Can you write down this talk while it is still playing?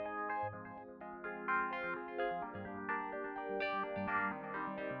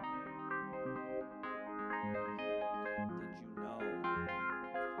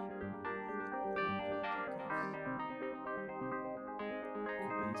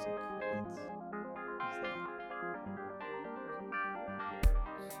say credits. What's that?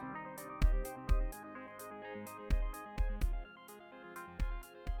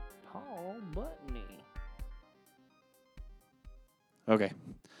 Paul Buttney. Okay.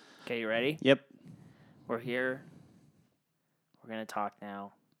 Okay, you ready? Yep. We're here. We're going to talk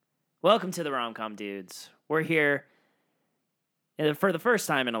now. Welcome to the Rom-Com Dudes. We're here for the first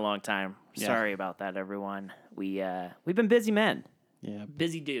time in a long time. Yeah. Sorry about that, everyone. We've been busy men. Yeah.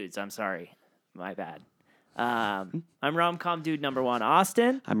 Busy dudes. I'm sorry. My bad. I'm Rom-Com Dude number 1,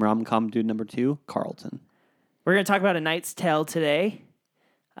 Austin. I'm rom-com dude number 2, Carlton. We're going to talk about A Knight's Tale today.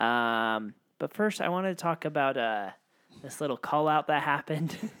 But first, I wanted to talk about this little call-out that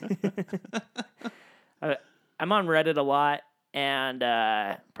happened. I'm on Reddit a lot, and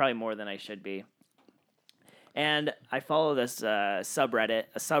probably more than I should be. And I follow this subreddit.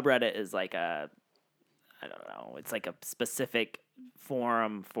 A subreddit is like I don't know, it's like a specific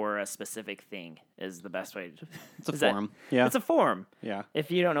forum for a specific thing is the best way to... It's a forum. Yeah. It's a forum. Yeah. If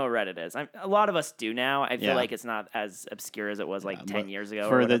you don't know what Reddit is. A lot of us do now. I feel Yeah. like it's not as obscure as it was like 10 years ago or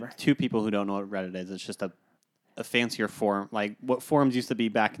For whatever. the two people who don't know what Reddit is, it's just a fancier forum, like what forums used to be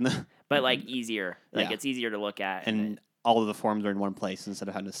back in the... But like easier. Like Yeah. it's easier to look at. And all of the forums are in one place instead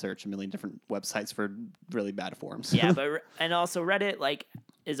of having to search a million different websites for really bad forums. Yeah, and also Reddit like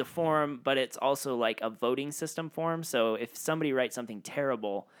is a forum, but it's also like a voting system forum. So if somebody writes something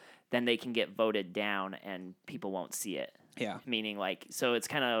terrible, then they can get voted down and people won't see it. Yeah. Meaning like, so it's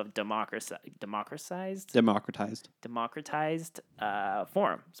kind of democratized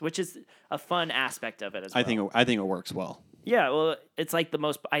forums, which is a fun aspect of it as well. I think it works well. Yeah, well, it's like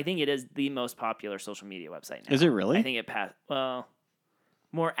I think it is the most popular social media website now. Is it really? I think it passed,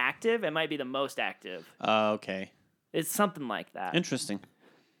 more active. It might be the most active. Okay. It's something like that. Interesting.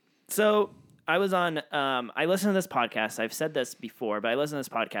 So I was on, I listened to this podcast. I've said this before, but I listened to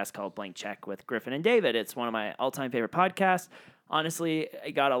this podcast called Blank Check with Griffin and David. It's one of my all-time favorite podcasts. Honestly, I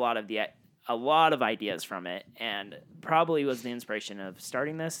got a lot of ideas from it, and probably was the inspiration of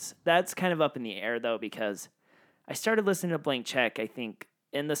starting this. That's kind of up in the air, though, because I started listening to Blank Check, I think,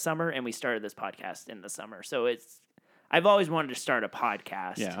 in the summer, and we started this podcast in the summer. So I've always wanted to start a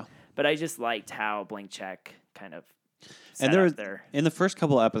podcast. Yeah. But I just liked how Blank Check kind of And set up there. in the first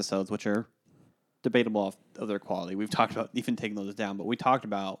couple of episodes, which are debatable of their quality, we've talked about even taking those down, but we talked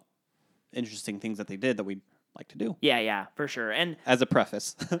about interesting things that they did that we'd like to do. Yeah, for sure. And As a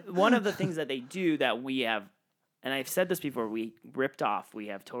preface. one of the things that they do that we have, and I've said this before, we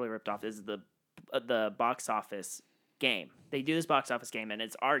have totally ripped off, is the box office game. They do this box office game, and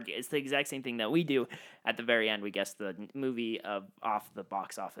it's the exact same thing that we do. At the very end, we guess the movie off the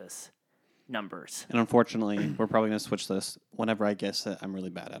box office numbers. And unfortunately, we're probably going to switch this. Whenever I guess it, I'm really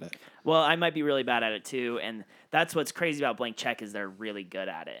bad at it. Well, I might be really bad at it too, and that's what's crazy about Blank Check is they're really good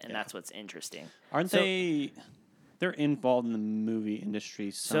at it, and that's what's interesting. Aren't they? They're involved in the movie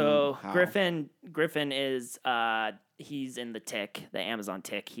industry somehow. So Griffin is he's in the Tick, the Amazon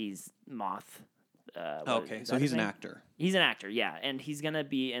Tick. He's Moth. Okay, so he's an actor. He's an actor, yeah, and he's gonna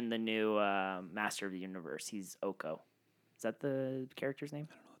be in the new Master of the Universe. He's Oko. Is that the character's name?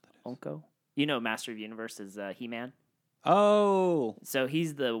 I don't know what that is. Oko. You know, Master of the Universe is He-Man. Oh. So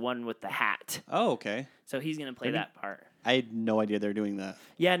he's the one with the hat. Oh, okay. So he's gonna play that part. I had no idea they're doing that.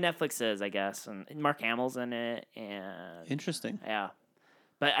 Yeah, Netflix is, I guess, and Mark Hamill's in it, and Interesting. yeah,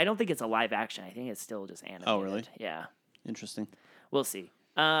 but I don't think it's a live action. I think it's still just animated. Oh, really? Yeah, Interesting. we'll see.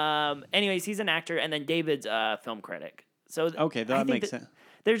 Anyways, he's an actor, and then David's a film critic. So Okay, that makes sense.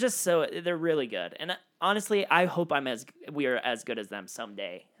 They're just they're really good, and honestly, I hope we are as good as them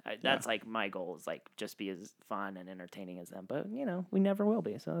someday. That's like my goal is like just be as fun and entertaining as them. But we never will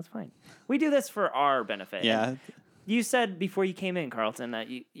be, so that's fine. We do this for our benefit. Yeah. And you said before you came in, Carlton, that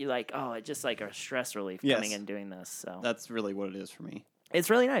you like, it's just like a stress relief coming and doing this. So That's really what it is for me.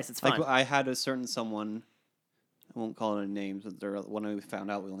 it's really nice. It's fun. Like I had a certain someone, I won't call it a name, but when we found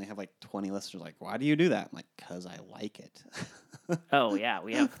out we only have like 20 listeners, like, why do you do that? I'm like, because I like it. Oh, yeah.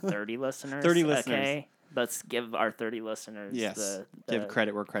 We have 30 listeners. 30 listeners. Okay. Let's give our 30 listeners Give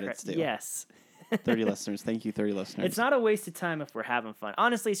credit where credit's due. Yes. 30 listeners. Thank you, 30 listeners. It's not a waste of time if we're having fun.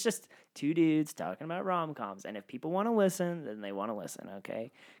 Honestly, it's just two dudes talking about rom-coms. And if people want to listen, then they want to listen,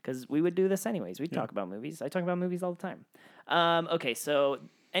 okay? Because we would do this anyways. We'd talk about movies. I talk about movies all the time. Okay, so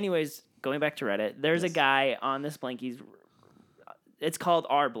anyways, going back to Reddit, there's a guy on this Blankies. It's called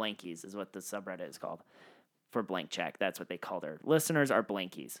Our Blankies is what the subreddit is called for Blank Check. That's what they call their listeners, are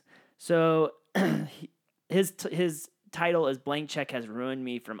Blankies. So his title is Blank Check Has Ruined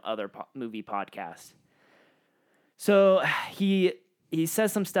Me from Other Movie Podcasts. So he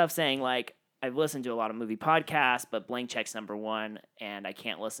says some stuff saying like, I've listened to a lot of movie podcasts, but Blank Check's number one, and I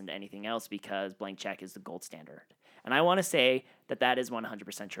can't listen to anything else because Blank Check is the gold standard. And I want to say that is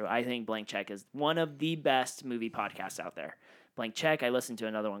 100% true. I think Blank Check is one of the best movie podcasts out there. Blank Check, I listened to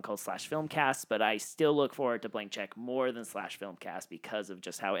another one called Slash Filmcast, but I still look forward to Blank Check more than Slash Filmcast because of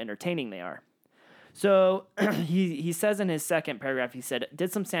just how entertaining they are. So he says in his second paragraph, he said,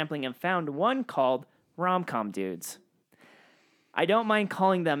 did some sampling and found one called Rom-Com Dudes. I don't mind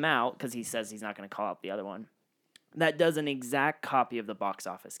calling them out because he says he's not going to call out the other one. That does an exact copy of the Box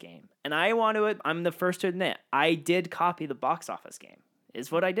Office Game. And I'm the first to admit, I did copy the Box Office Game,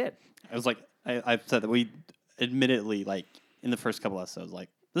 is what I did. I was like, I've said that we admittedly, like, in the first couple episodes, like,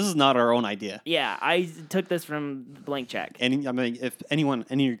 this is not our own idea. Yeah, I took this from Blank Check. And I mean, if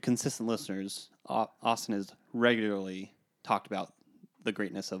any consistent listeners, Austin has regularly talked about the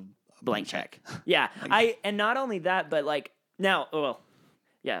greatness of Blank Check. Yeah, and not only that, but like now,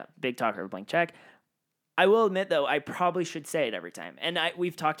 big talker of Blank Check. I will admit though, I probably should say it every time, and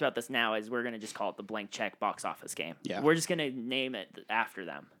we've talked about this now. As we're gonna just call it the Blank Check Box Office Game. Yeah, we're just gonna name it after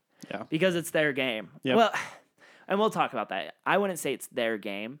them. Yeah, because it's their game. Yep. Well, and we'll talk about that. I wouldn't say it's their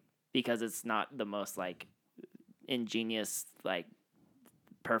game because it's not the most like ingenious, like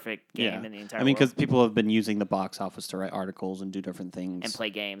perfect game in the entire world. I mean, because people have been using the box office to write articles and do different things. And play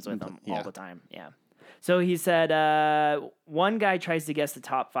games with them all the time. Yeah. So he said one guy tries to guess the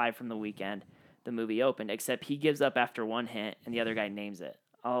top 5 from the weekend the movie opened, except he gives up after one hint and the other guy names it.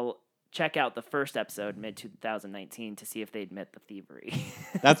 I'll check out the first episode mid-2019 to see if they admit the thievery.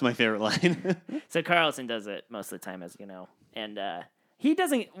 That's my favorite line. So Carlson does it most of the time, as you know. And he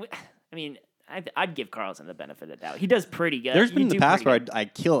doesn't... I mean... I'd give Carlson the benefit of the doubt. He does pretty good. There's been in the past where I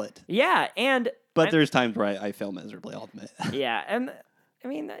kill it. Yeah, but there's times where I fail miserably, I'll admit. Yeah, and I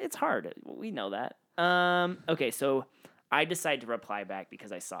mean, it's hard. We know that. Okay, so I decided to reply back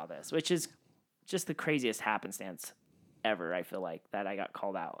because I saw this, which is just the craziest happenstance ever, I feel like, that I got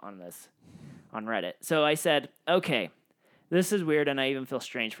called out on this on Reddit. So I said, okay, this is weird, and I even feel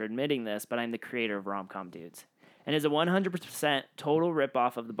strange for admitting this, but I'm the creator of Rom-Com Dudes. And is a 100% total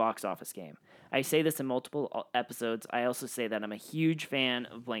ripoff of the Box Office Game. I say this in multiple episodes. I also say that I'm a huge fan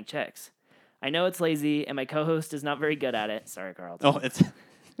of Blank Checks. I know it's lazy, and my co-host is not very good at it. Sorry, Carlton. Oh,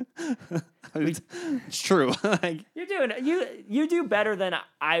 it's true. You're doing you do better than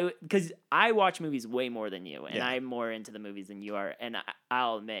I, because I watch movies way more than you, and I'm more into the movies than you are. And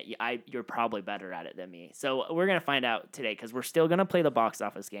I'll admit, you're probably better at it than me. So we're gonna find out today because we're still gonna play the Box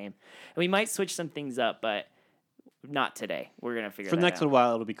Office Game, and we might switch some things up, but. Not today. We're going to figure that out. For the next little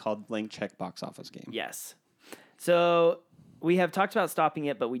while, it'll be called Blank Check Box Office Game. Yes. So we have talked about stopping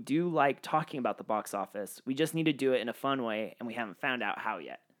it, but we do like talking about the box office. We just need to do it in a fun way, and we haven't found out how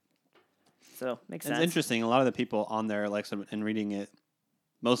yet. So, makes sense. It's interesting. A lot of the people on there, like, and reading it,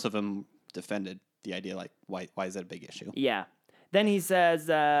 most of them defended the idea, like, why is that a big issue? Yeah. Then he says,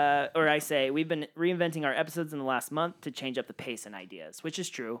 or I say, we've been reinventing our episodes in the last month to change up the pace and ideas, which is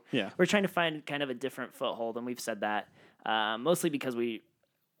true. Yeah. We're trying to find kind of a different foothold, and we've said that mostly because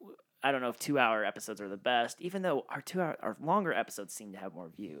I don't know if 2-hour episodes are the best, even though our longer episodes seem to have more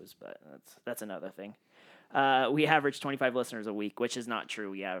views, but that's another thing. We average 25 listeners a week, which is not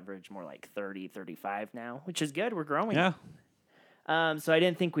true. We average more like 30, 35 now, which is good. We're growing. Yeah. So I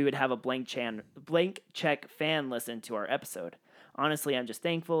didn't think we would have a Blank Check fan listen to our episode. Honestly, I'm just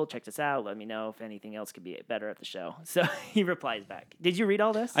thankful. Check this out. Let me know if anything else could be better at the show. So he replies back. Did you read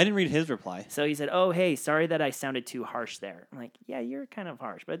all this? I didn't read his reply. So he said, oh, hey, sorry that I sounded too harsh there. I'm like, yeah, you're kind of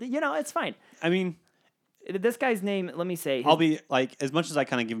harsh, but it's fine. I mean, this guy's name, let me say. I'll be like, as much as I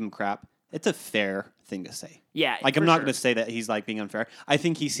kind of give him crap, it's a fair thing to say. Yeah. Like, I'm not going to say that he's like being unfair. I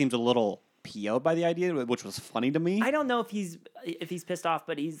think he seems a little PO'd by the idea, which was funny to me. I don't know if he's pissed off,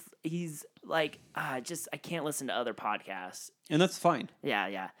 but he's like, I can't listen to other podcasts. And that's fine.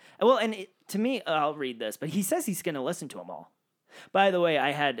 Yeah. Well, and to me, I'll read this, but he says he's going to listen to them all. By the way,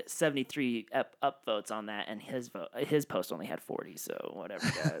 I had 73 upvotes on that, and his post only had 40, so whatever,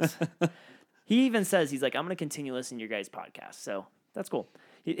 guys. He even says, he's like, I'm going to continue listening to your guys' podcast, so that's cool.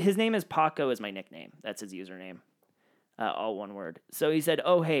 His name is Paco, is my nickname. That's his username. All one word. So he said,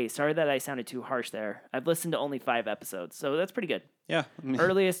 oh, hey, sorry that I sounded too harsh there. I've listened to only 5 episodes, so that's pretty good. Yeah.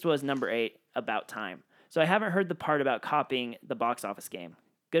 Earliest was number 8, About Time. So I haven't heard the part about copying the Box Office Game.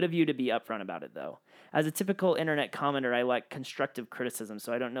 Good of you to be upfront about it, though. As a typical internet commenter, I like constructive criticism,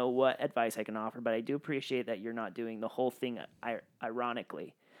 so I don't know what advice I can offer, but I do appreciate that you're not doing the whole thing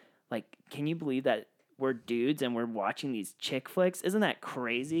ironically. Like, can you believe that we're dudes and we're watching these chick flicks? Isn't that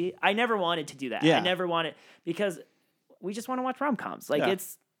crazy? I never wanted to do that. Yeah. I never wanted, because we just want to watch rom-coms. Like,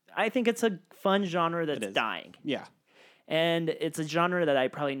 I think it's a fun genre that's dying. Yeah. and it's a genre that I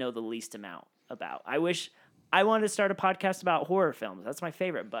probably know the least amount about. I wish I wanted to start a podcast about horror films. That's my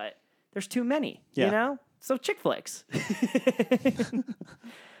favorite, but there's too many, Yeah. you know? So chick flicks.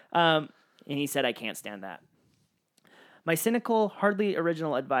 And he said, I can't stand that. My cynical, hardly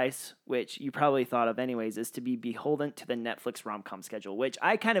original advice, which you probably thought of anyways, is to be beholden to the Netflix rom-com schedule, which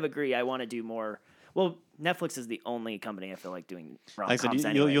I kind of agree. I want to do more. Well, Netflix is the only company I feel like doing rom-coms Like I said,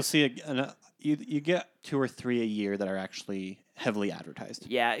 anyways. you'll see you get 2 or 3 a year that are actually heavily advertised.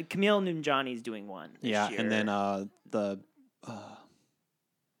 Yeah, Camille Nunjani's doing one this year. And then my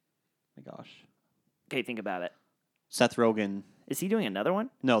gosh, Okay, think about it. Seth Rogen. Is he doing another one?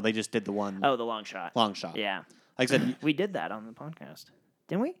 No, they just did the one Oh, The Long Shot. Long Shot. Yeah. Like I said, We did that on the podcast.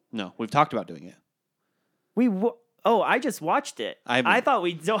 Didn't we? no, we've talked about doing it. I just watched it. I haven't- I thought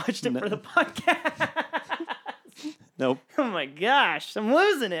we watched it No. for the podcast. Nope. Oh my gosh, I'm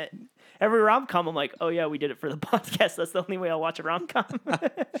losing it. Every rom-com, I'm like, oh yeah, we did it for the podcast. That's the only way I'll watch a rom-com.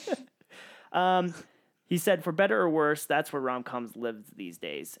 He said, for better or worse, that's where rom-coms live these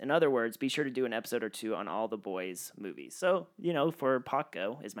days. In other words, be sure to do an episode or two on all the boys' movies. So, for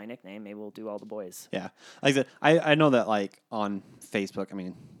Paco is my nickname. Maybe we'll do all the boys. Yeah. Like I said, I know that like on Facebook, I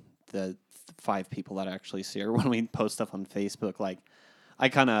mean, the 5 people that actually see her when we post stuff on Facebook, like I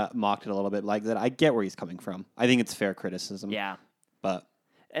kind of mocked it a little bit like that. I get where he's coming from. I think it's fair criticism. Yeah. But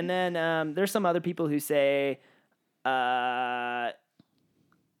And then there's some other people who say,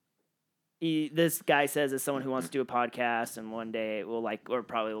 this guy says as someone who wants to do a podcast and one day will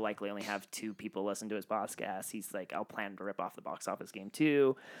probably likely only have 2 people listen to his podcast. He's like, I'll plan to rip off the box office game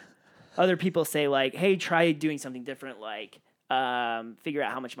too. Other people say like, hey, try doing something different, like figure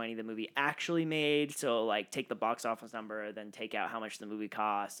out how much money the movie actually made. So like take the box office number, then take out how much the movie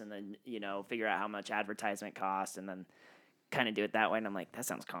costs, and then, figure out how much advertisement costs, and then kind of do it that way. And I'm like, that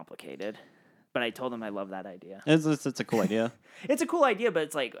sounds complicated. But I told him I love that idea. it's a cool idea. It's a cool idea, but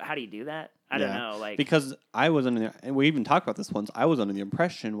it's like, how do you do that? I don't Yeah. know. Like, Because I was under the, and we even talked about this once, I was under the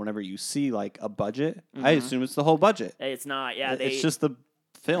impression whenever you see like a budget, I assume it's the whole budget. it's not. Yeah, It's just the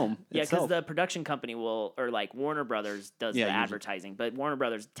film because itself. the production company will, or like Warner Brothers does Yeah, the usually. advertising, but Warner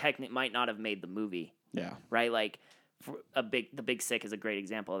Brothers might not have made the movie, Yeah. right? Like, The Big Sick is a great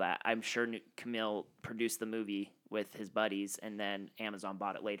example of that. I'm sure Camille produced the movie with his buddies, and then Amazon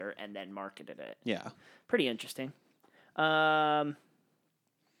bought it later and then marketed it. Yeah. Pretty interesting. What And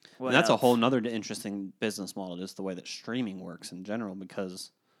that's a else? whole nother interesting business model, just the way that streaming works in general,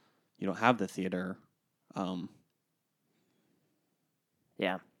 because you don't have the theater.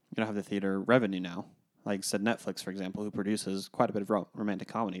 Yeah. You don't have the theater revenue now. Like I said, Netflix, for example, who produces quite a bit of romantic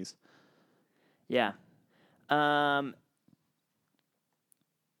comedies. Yeah. I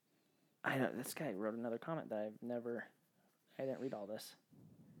know this guy wrote another comment that I didn't read all this.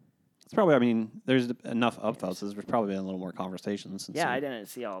 It's probably, I mean, there's enough of those. There's probably been a little more conversations. Yeah, I didn't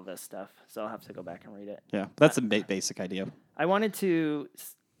see all this stuff, so I'll have to go back and read it. Yeah, that's a basic idea. I wanted to.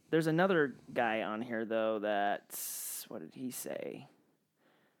 There's another guy on here though that's, what did he say?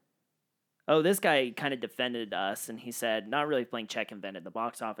 Oh, this guy kind of defended us, and he said, not really Blank Check invented the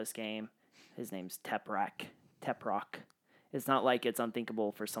box office game. His name's Teprock. It's not like it's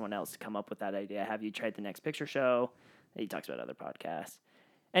unthinkable for someone else to come up with that idea. Have you tried the Next Picture Show? He talks about other podcasts.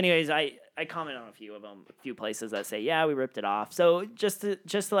 Anyways, I comment on a few of them, a few places that say, yeah, we ripped it off. So just to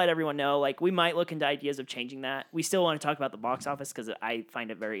let everyone know, like, we might look into ideas of changing that. We still want to talk about the box office because I find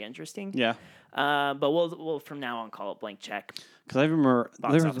it very interesting. Yeah. But we'll from now on call it Blank Check. Because I remember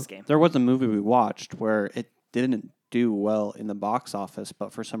Box office game. there was a movie we watched where it didn't do well in the box office,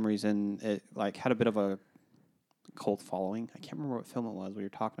 but for some reason it like had a bit of a cult following. I can't remember what film it was we were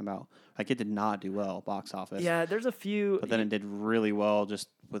talking about. Like it did not do well box office. Yeah, there's a few. But then it did really well just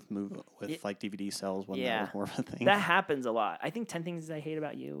with Yeah. like DVD sales when Yeah. that was more of a thing. That happens a lot. I think 10 Things I Hate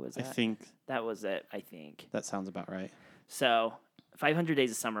About You was I that. think That was it, I think. that sounds about right. So 500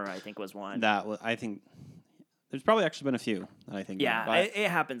 Days of Summer, I think, was one. That was, I think there's probably actually been a few that I think. Yeah, but it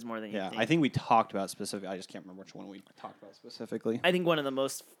happens more than you yeah, think. I think we talked about specific. I just can't remember which one we talked about specifically. I think one of the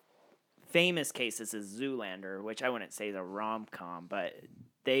most famous cases is Zoolander, which I wouldn't say is a rom-com, but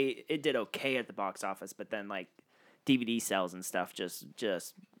it did okay at the box office, but then like DVD sales and stuff just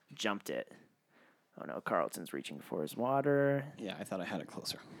jumped it. Oh no, Carlton's reaching for his water. Yeah, I thought I had it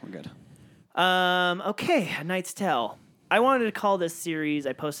closer. We're good. Okay, A Knight's Tale. I wanted to call this series,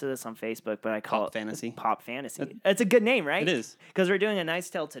 I posted this on Facebook, but I call Pop it Fantasy? Pop Fantasy. It's a good name, right? It is. Because we're doing A Knight's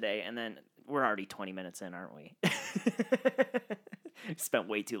Tale today, and then we're already 20 minutes in, aren't we? Spent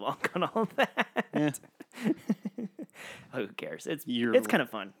way too long on all of that. Yeah. Who cares? It's You're- kind of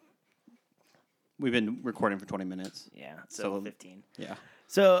fun. We've been recording for 20 minutes. Yeah, so So- 15. Yeah.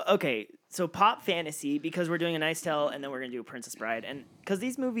 So, okay, So pop fantasy, because we're doing A Knight's Tale and then we're gonna do Princess Bride, and because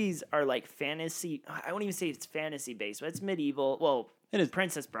these movies are like fantasy. I won't even say it's fantasy based, but it's medieval. Well, It is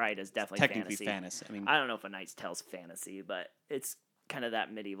Princess Bride is definitely technically fantasy. fantasy. I mean, I don't know if A Knight's Tale's fantasy, but it's kind of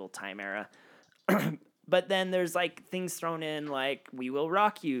that medieval time era. But then there's like things thrown in like "We Will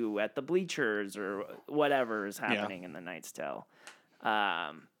Rock You" at the bleachers or whatever is happening in The Knight's Tale.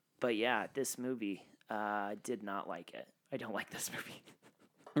 But yeah, this movie, did not like it. I don't like this movie.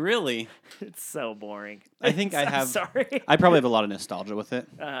 really, It's so boring. I think I I'm have. sorry. I probably have a lot of nostalgia with it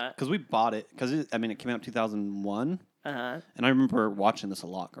Uh because we bought it because it came out in 2001, huh. and I remember watching this a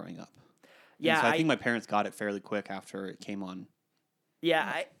lot growing up. Yeah, And so I think my parents got it fairly quick after it came on.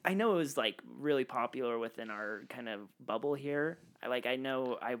 Yeah, I know it was like really popular within our kind of bubble here. I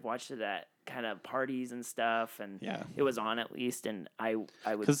know I've watched it at kind of parties and stuff, and Yeah. it was on at least, and I would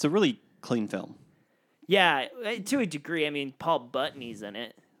Because it's a really clean film. yeah, to a degree. I mean, Paul Bettany's in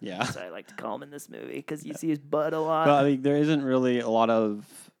it, Yeah. so I like to call him in this movie because you see his butt a lot. But I mean, there isn't really a lot of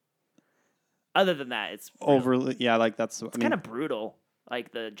Other than that, it's really, overly. Yeah, like that's. it's kind of brutal.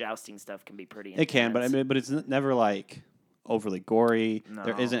 Like the jousting stuff can be pretty. It can, but I intense. mean, but it's never like overly gory.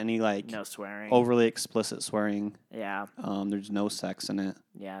 There No. isn't any like no swearing. overly explicit swearing. Yeah, There's no sex in it.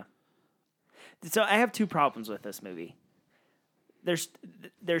 yeah. So I have two problems with this movie.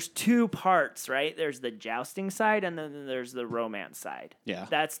 There's two parts, right? There's the jousting side and then there's the romance side. Yeah.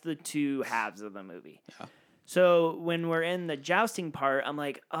 That's the two halves of the movie. Yeah. So when we're in the jousting part, I'm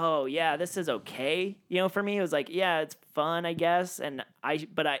like, oh yeah, this is okay. You know, for me it was like, yeah, it's fun, I guess. And I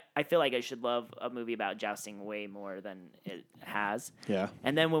feel like I should love a movie about jousting way more than it has. Yeah.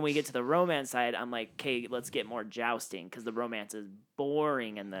 And then when we get to the romance side, I'm like, okay, let's get more jousting because the romance is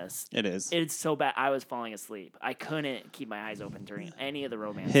boring in this. It is. It's so bad. I was falling asleep. I couldn't keep my eyes open during any of the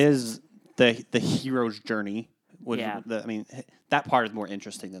romance. The hero's journey was Yeah. that part is more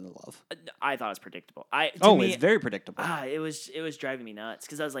interesting than the love. I thought it was predictable. To me, It's very predictable. it was driving me nuts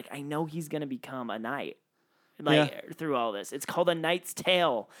because I was like, I know he's gonna become a knight, like through all this. It's called A Knight's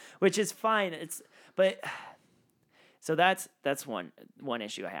Tale, which is fine. So that's one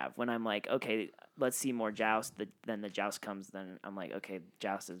issue I have when I'm like, okay, let's see more joust. Then the joust comes. Then I'm like, okay,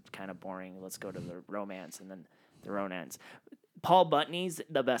 joust is kind of boring. Let's go to the romance, and then the romance. Paul Bettany's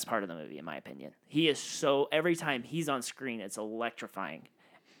the best part of the movie, in my opinion. He is every time he's on screen, it's electrifying.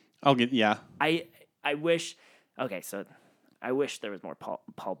 Yeah. I wish. Okay, so I wish there was more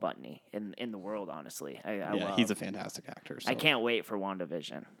Paul Bettany in the world. Honestly, He's a fantastic actor. So. I can't wait for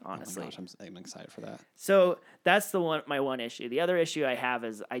WandaVision. Honestly, Oh my gosh, I'm excited for that. so that's my one issue. The other issue I have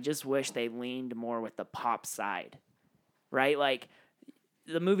is I just wish they leaned more with the pop side, right? Like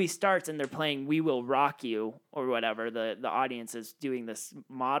the movie starts and they're playing "We Will Rock You" or whatever. The audience is doing this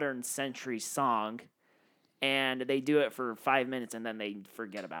modern century song, and they do it for 5 minutes and then they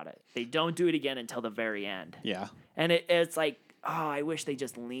forget about it. They don't do it again until the very end. Yeah. And it's like, oh, I wish they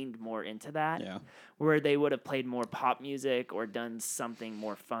just leaned more into that. Yeah. Where they would have played more pop music or done something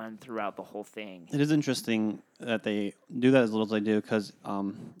more fun throughout the whole thing. It is interesting that they do that as little as they do because I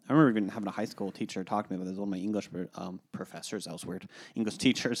remember even having a high school teacher talk to me about this. One of my English professors, that was weird, English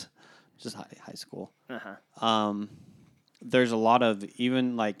teachers, just high school. Uh-huh. There's a lot of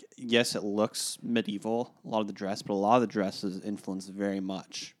even like, yes, it looks medieval, a lot of the dress, but a lot of the dress is influenced very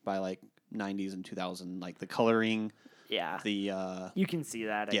much by like 90s and 2000, like the coloring, Yeah. the You can see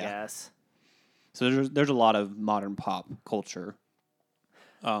that, I guess. So there's a lot of modern pop culture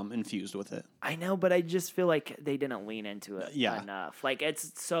infused with it. I know, but I just feel like they didn't lean into it Yeah. enough. Like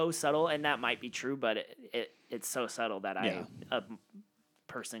it's so subtle, and that might be true, but it's so subtle that a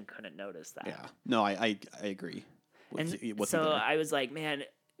person couldn't notice that. Yeah. No, I agree. And so I was like, man,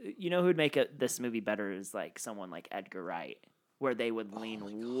 you know who'd make this movie better is like someone like Edgar Wright, where they would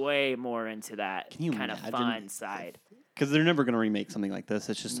lean way more into that kind of fun side. Because they're never going to remake something like this.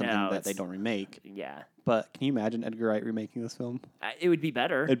 It's just something that they don't remake. Yeah. But can you imagine Edgar Wright remaking this film? It would be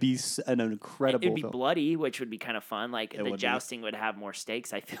better. It'd be an incredible It would be film. bloody, which would be kind of fun. Like the would be. jousting would have more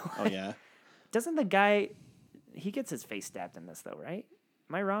stakes, I feel Oh, like. yeah. Doesn't the guy, he gets his face stabbed in this though, right?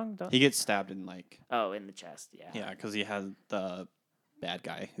 Am I wrong? He gets stabbed in like... Oh, in the chest, yeah. Yeah, because he has the bad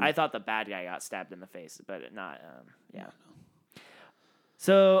guy. I thought the bad guy got stabbed in the face, but not, yeah.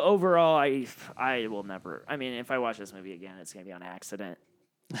 So overall, I will never, I mean, if I watch this movie again, it's going to be on accident.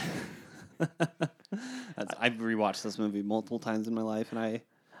 I've rewatched this movie multiple times in my life, and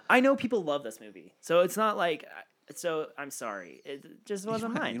I know people love this movie, so it's not like... So I'm sorry, it just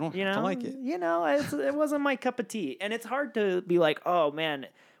wasn't mine. You don't have to like it. You know, it wasn't my cup of tea, and it's hard to be like, oh man,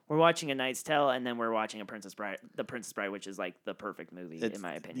 we're watching A Knight's Tale, and then we're watching The Princess Bride, which is like the perfect movie in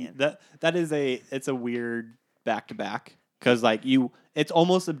my opinion. That is it's a weird back to back. Because it's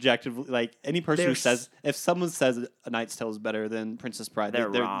almost objectively like any person who says if someone says A Knight's Tale is better than Princess Bride,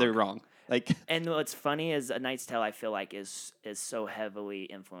 they're wrong. Like, and what's funny is A Knight's Tale, I feel like is so heavily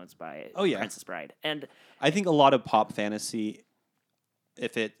influenced by Princess Bride, and I think a lot of pop fantasy,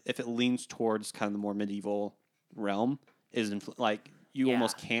 if it leans towards kind of the more medieval realm, is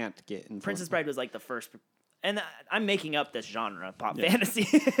almost can't get influenced. Princess Bride was like the first, and I'm making up this genre, pop fantasy.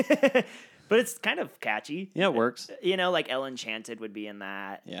 But it's kind of catchy. Yeah, it works. Like El Enchanted would be in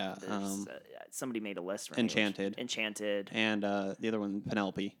that. Yeah. Somebody made a list for Enchanted. Enchanted. And the other one,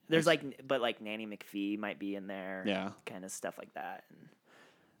 Penelope. There's but Nanny McPhee might be in there. Yeah. Kind of stuff like that.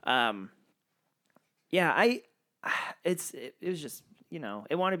 And, it was just,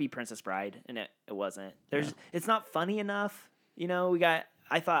 it wanted to be Princess Bride, and it wasn't. It's not funny enough. I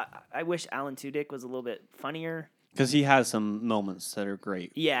wish Alan Tudyk was a little bit funnier. Because he has some moments that are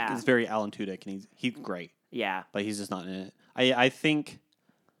great. Yeah. It's very Alan Tudyk, and he's great. Yeah. But he's just not in it. I think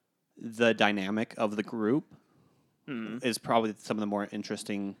the dynamic of the group is probably some of the more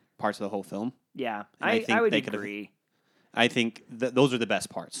interesting parts of the whole film. Yeah. I would agree. I think those are the best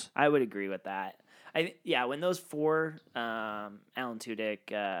parts. I would agree with that. When those four, Alan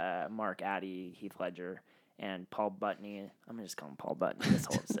Tudyk, Mark Addy, Heath Ledger, and Paul Bettany. I'm gonna just call him Paul Bettany this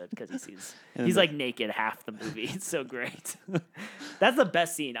whole episode because he's like naked half the movie. It's so great. That's the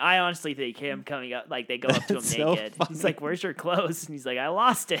best scene. I honestly think him coming up, like they go up to him naked. So he's like, "Where's your clothes?" And he's like, "I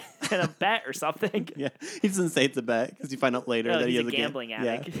lost it in a bet or something." Yeah, he doesn't say it's a bet because you find out later that he's he has a gambling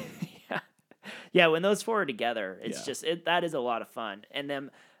addict. Yeah. Yeah. When those four are together, it's just that is a lot of fun. And then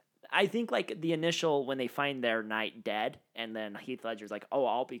I think like the initial when they find their knight dead, and then Heath Ledger's like, "Oh,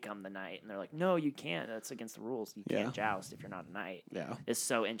 I'll become the knight," and they're like, "No, you can't. That's against the rules. You can't joust if you're not a knight." Yeah, it's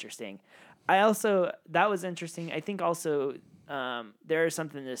so interesting. That was interesting. I think also there is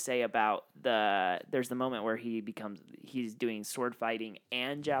something to say about there's the moment where he's doing sword fighting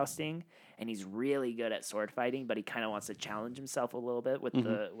and jousting, and he's really good at sword fighting, but he kind of wants to challenge himself a little bit with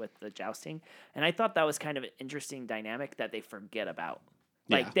the jousting. And I thought that was kind of an interesting dynamic that they forget about.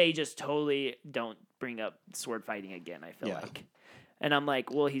 Like, they just totally don't bring up sword fighting again, I feel like. And I'm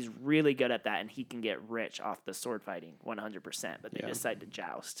like, well, he's really good at that, and he can get rich off the sword fighting 100%, but they decide to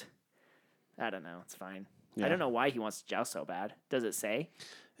joust. I don't know. It's fine. Yeah. I don't know why he wants to joust so bad. Does it say?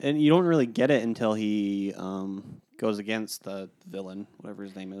 And you don't really get it until he goes against the villain, whatever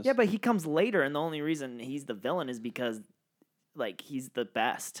his name is. Yeah, but he comes later, and the only reason he's the villain is because, like, he's the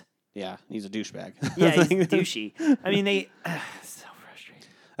best. Yeah, he's a douchebag. Yeah, he's douchey. I mean, so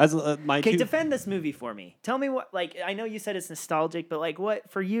frustrating. Okay, defend this movie for me. Tell me what, like, I know you said it's nostalgic, but, like, what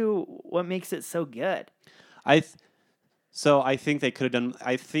makes it so good? So I think they could have done.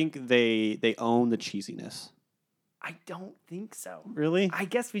 I think they own the cheesiness. I don't think so. Really? I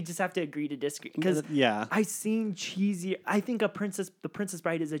guess we just have to agree to disagree because I've seen cheesier. I think The Princess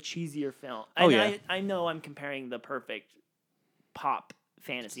Bride is a cheesier film. And I know I'm comparing the perfect pop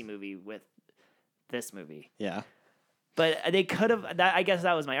fantasy movie with this movie. Yeah. But they could have. I guess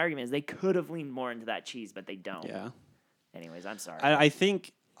that was my argument. Is they could have leaned more into that cheese, but they don't. Yeah. Anyways, I'm sorry. I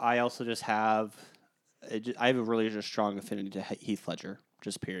think I also just have. I have a really just strong affinity to Heath Ledger.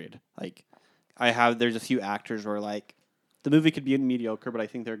 Just period. Like, there's a few actors where like the movie could be mediocre, but I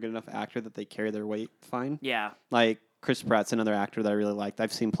think they're a good enough actor that they carry their weight fine. Yeah. Like Chris Pratt's another actor that I really liked.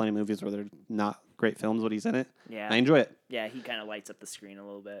 I've seen plenty of movies where they're not great films, but he's in it. Yeah. I enjoy it. Yeah, he kind of lights up the screen a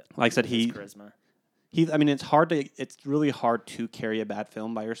little bit. Like I said, his charisma. I mean, it's really hard to carry a bad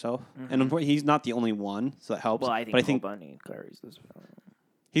film by yourself, and he's not the only one, so that helps. Well, I think Paul Bunny carries this film.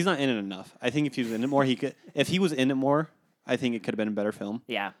 He's not in it enough. I think if he was in it more, he could. If he was in it more, I think it could have been a better film.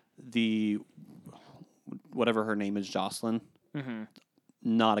 Yeah. Whatever her name is, Jocelyn. Mm-hmm.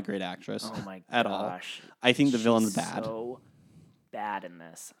 Not a great actress. Oh my at gosh. all. I think the villain's bad. So bad in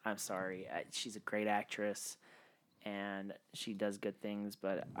this. I'm sorry. She's a great actress, and she does good things,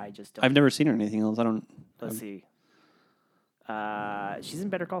 but I just don't. I've never seen her in anything else. Let's see. She's in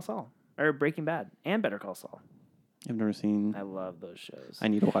Better Call Saul or Breaking Bad and Better Call Saul. I've never seen. I love those shows. I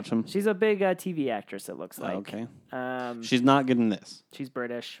need to watch them. She's a big TV actress. It looks like. Okay. She's not good in this. She's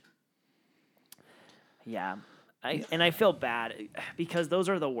British. Yeah, I feel bad because those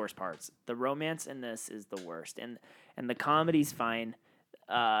are the worst parts. The romance in this is the worst, and the comedy's fine.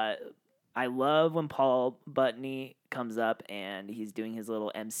 I love when Paul Bettany comes up and he's doing his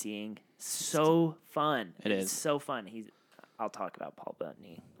little emceeing. So fun. It's so fun. I'll talk about Paul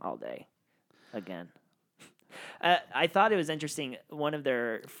Bettany all day. Again. I thought it was interesting. One of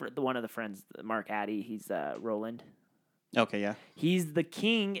the friends, Mark Addy, he's Roland. Okay, yeah. He's the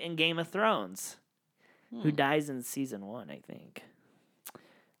king in Game of Thrones, who dies in season 1, I think.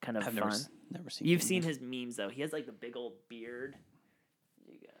 kind of I've fun. never seen. You've King seen Louis. his memes though. He has like the big old beard.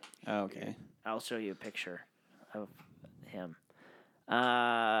 Oh, okay. I'll show you a picture of him.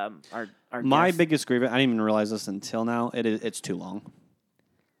 Our My guest- biggest grievance. I didn't even realize this until now. It's too long.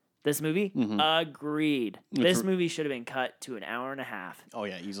 this movie. Mhm. Agreed. This movie should have been cut to an hour and a half. Oh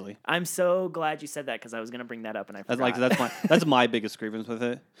yeah, easily. I'm so glad you said that because I was gonna bring that up and I forgot. That's my biggest grievance with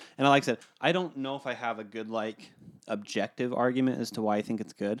it. And like I said, I don't know if I have a good objective argument as to why I think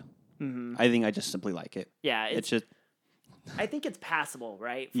it's good. Mhm. I think I just simply like it. Yeah, It's just I think it's passable,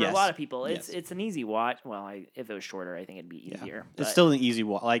 right? For a Yes. lot of people, Yes. it's an easy watch. Well, if it was shorter, I think it'd be easier. it's but- still an easy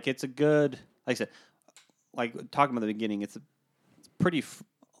watch. Like it's a good. Like I said, like talking about the beginning, it's pretty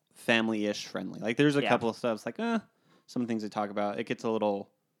family-ish friendly. Like there's a Yeah. couple of stuff like some things they talk about. It gets a little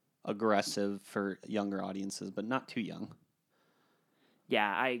aggressive for younger audiences, but not too young.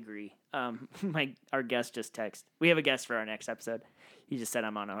 Yeah, I agree. Our guest just texted. We have a guest for our next episode. He just said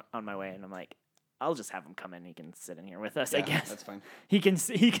I'm on my way, and I'm like, I'll just have him come in. He can sit in here with us. I Yeah, guess that's fine. he can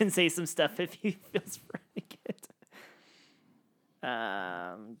say some stuff if he feels like it.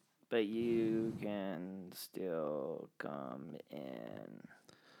 But you can still come in.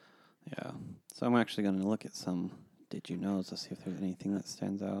 Yeah. So I'm actually going to look at some Did You Knows to see if there's anything that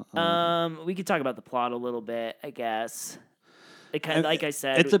stands out. We could talk about the plot a little bit, I guess. It kind of, like I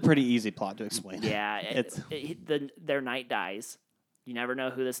said, it's a pretty easy plot to explain. yeah. it's Their knight dies. You never know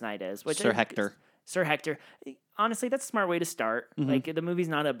who this knight is. Which Sir Hector. Sir Hector. Honestly, that's a smart way to start. Mhm. Like the movie's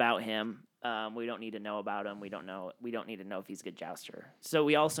not about him. We don't need to know about him. We don't need to know if he's a good jouster. So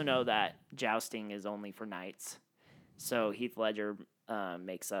we also know that jousting is only for knights. So Heath Ledger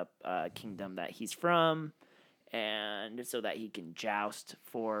makes up a kingdom that he's from, and so that he can joust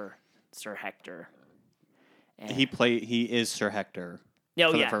for Sir Hector. And He is Sir Hector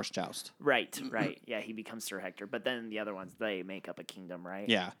Oh, for yeah. the first joust. Right. Yeah, he becomes Sir Hector. But then the other ones, they make up a kingdom, right?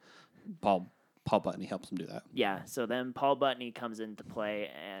 Yeah. Paul Bettany helps him do that. Yeah, so then Paul Bettany comes into play,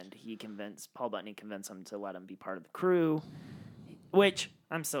 and Paul Bettany convinced him to let him be part of the crew, which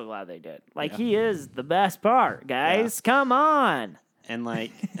I'm so glad they did. Like, Yeah. he is the best part, guys. Come on. And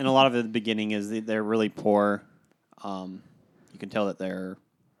and a lot of it at the beginning is they're really poor. You can tell that they're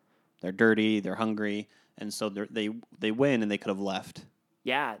dirty, they're hungry, and so they win, and they could have left.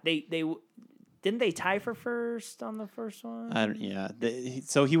 Yeah, they didn't they tie for first on the first one?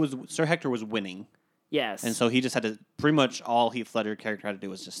 So Sir Hector was winning, Yes. and so he just had to pretty much all Heath Ledger character had to do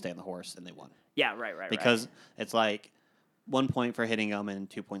was just stay on the horse, and they won. yeah, right. Because it's like 1 point for hitting him and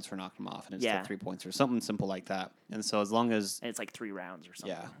 2 points for knocking him off, and it's Yeah. like 3 points or something simple like that. And so as long as and it's like 3 rounds or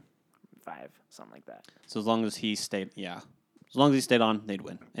something. 5, something like that. So as long as he stayed, as long as he stayed on, they'd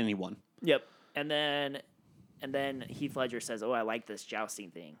win, and he won. Yep. And then Heath Ledger says, "Oh, I like this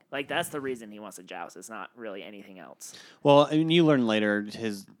jousting thing." Like that's the reason he wants to joust. It's not really anything else. Well, I mean, you learn later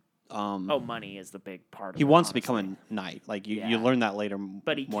his. Money is the big part of He it, wants to honestly. become a knight. Like you Yeah. learn that later.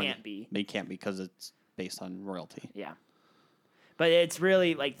 But he more can't be. But he can't because it's based on royalty. Yeah. But it's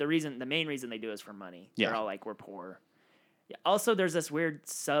really like the main reason they do is for money. Yeah. They're all like, we're poor. Yeah. Also, there's this weird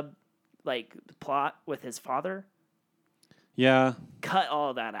plot with his father. Yeah, Cut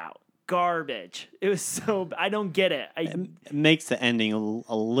all that out. Garbage. It was I don't get it. it makes the ending a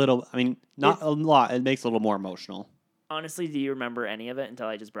little. I mean, not a lot. It makes it a little more emotional. Honestly, do you remember any of it until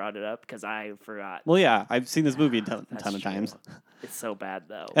I just brought it up? Because I forgot. Well, yeah, I've seen this movie a ton That's of times. true. It's so bad,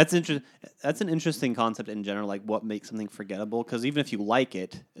 though. That's interesting. That's an interesting concept in general. Like, what makes something forgettable? Because even if you like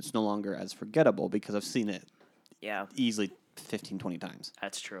it, it's no longer as forgettable because I've seen it Yeah, easily 15, 20 times.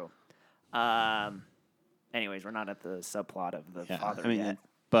 that's true. Anyways, we're not at the subplot of the father I mean,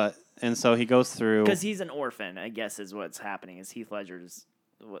 yet. and so he goes through. Because he's an orphan, I guess, is what's happening. Is Heath Ledger's...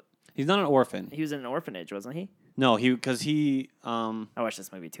 He's not an orphan. He was in an orphanage, wasn't he? No, because he I watched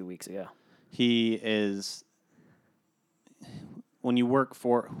this movie 2 weeks ago. he is. When you work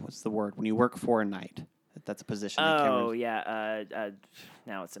for what's the word? When you work for a knight, that's a position. I can't Oh, remember. yeah.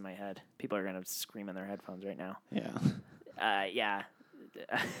 Now it's in my head. People are going to scream in their headphones right now. Yeah. Yeah.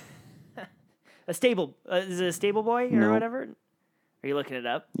 A stable... is it a stable boy or No. whatever? Are you looking it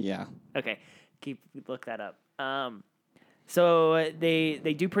up? Yeah. Okay, look that up. So they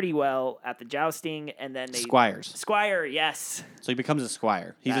do pretty well at the jousting, and then Squires. Squire, yes, So he becomes a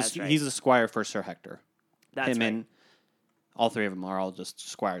squire. That's right. He's a squire for Sir Hector. that's Him right. and all three of them are all just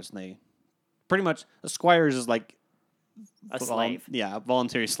squires, and they pretty much a squires is like A slave.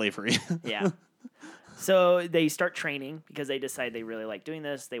 Voluntary slavery. Yeah. So they start training because they decide they really like doing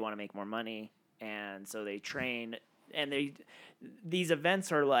this. They want to make more money, and so they train. And these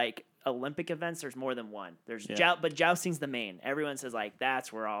events are like Olympic events. There's more than one. There's Yeah. but jousting's the main. Everyone says like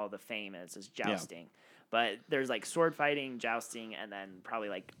that's where all the fame is jousting. But there's like sword fighting, jousting, and then probably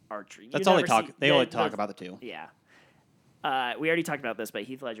like archery. That's all they talk. They only talk about the two. Yeah. We already talked about this, but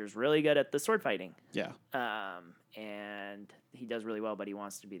Heath Ledger's really good at the sword fighting. Yeah. And he does really well, but he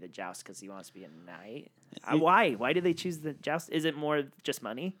wants to be the joust because he wants to be a knight. Why? Why did they choose the joust? Is it more just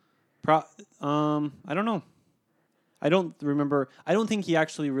money? I don't know. I don't remember. I don't think he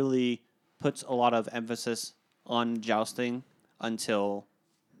actually really puts a lot of emphasis on jousting until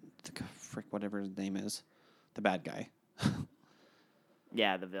whatever his name is, the bad guy.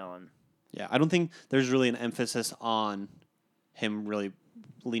 Yeah, the villain. Yeah, I don't think there's really an emphasis on him really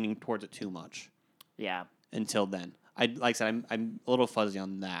leaning towards it too much. Yeah. Until then, like I said, I'm a little fuzzy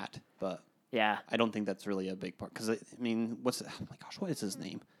on that, but yeah, I don't think that's really a big part. Because I mean, oh my gosh, what is his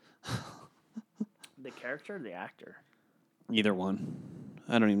name? The character or the actor? Either one.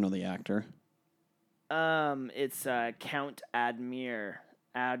 I don't even know the actor. It's Count Admar.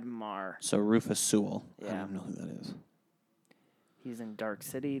 So Rufus Sewell. Yeah. I don't know who that is. He's in Dark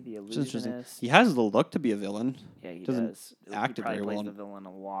City, The Illusionist. He has the look to be a villain. Yeah, he doesn't does. act he probably very plays well. the villain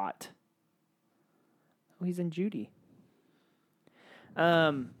a lot. Oh, he's in Judy.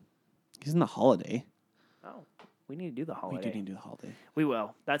 He's in The Holiday. Oh, we need to do The Holiday. We do need to do The Holiday. We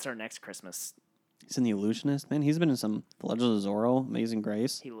will. That's our next Christmas. He's in The Illusionist. Man, he's been in some The Legend of Zorro, Amazing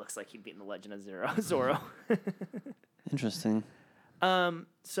Grace. He looks like he'd be in The Legend of Zorro. Interesting.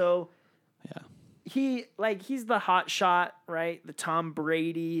 So yeah. He's the hot shot, right? The Tom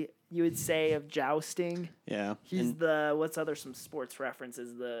Brady, you would say, of jousting. Yeah. He's some sports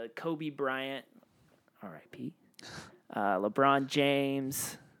references, the Kobe Bryant, R.I.P. LeBron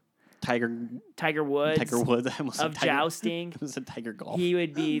James, Tiger Woods. I almost of said jousting. I almost said Tiger Golf. He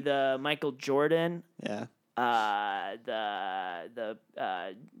would be the Michael Jordan. Yeah. The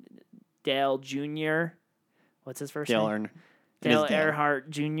Dale Jr. What's his first name? Dale Earnhardt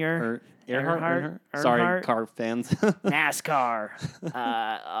Jr. Earnhardt. Sorry, car fans. NASCAR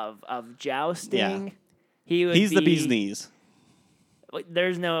of jousting. Yeah. He's the bee's knees.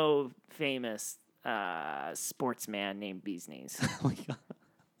 There's no famous sportsman named Bee's Knees. Oh my God.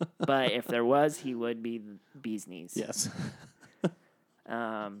 But if there was, he would be Bee's Knees. Yes.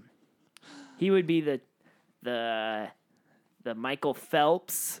 He would be the Michael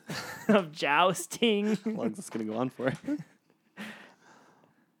Phelps of jousting. How long is this going to go on for?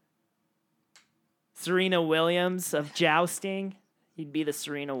 Serena Williams of jousting. He'd be the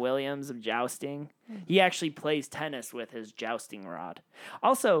Serena Williams of jousting. He actually plays tennis with his jousting rod.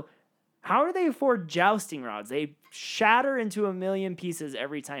 Also, how do they afford jousting rods? They shatter into a million pieces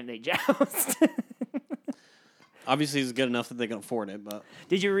every time they joust. Obviously, it's good enough that they can afford it, but...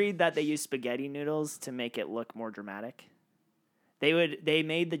 Did you read that they use spaghetti noodles to make it look more dramatic? They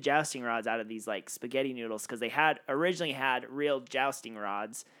made the jousting rods out of these like spaghetti noodles because they originally had real jousting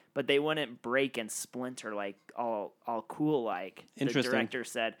rods, but they wouldn't break and splinter like all cool like. Interesting. The director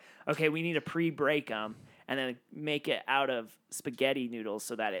said, "Okay, we need to pre-break them and then make it out of spaghetti noodles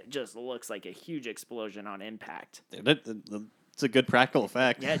so that it just looks like a huge explosion on impact." It's a good practical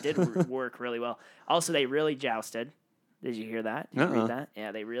effect. Yeah, it did work really well. Also, they really jousted. Did you hear that? Did you read that?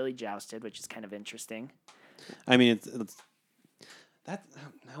 Yeah, they really jousted, which is kind of interesting. I mean, it's that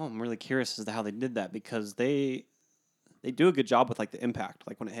now I'm really curious as to how they did that because they do a good job with like the impact,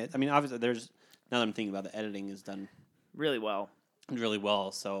 like when it hits. I mean, obviously, now that I'm thinking about the editing is done really well.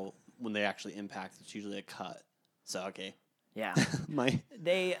 So when they actually impact, it's usually a cut. So okay, yeah,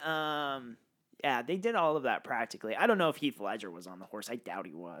 they did all of that practically. I don't know if Heath Ledger was on the horse. I doubt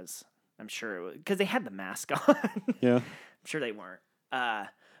he was. I'm sure it was because they had the mask on. Yeah, I'm sure they weren't.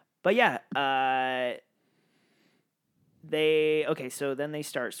 But yeah, so then they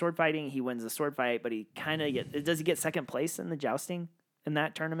start sword fighting. He wins the sword fight, but he kind of does he get second place in the jousting in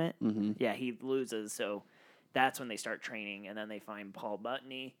that tournament? Mm-hmm. Yeah, he loses. So that's when they start training, and then they find Paul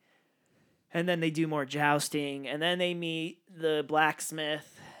Bettany, and then they do more jousting, and then they meet the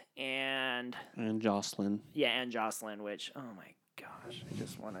blacksmith and Jocelyn. Yeah, and Jocelyn. Which oh my gosh, I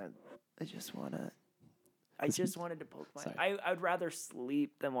just wanted to poke my. I'd rather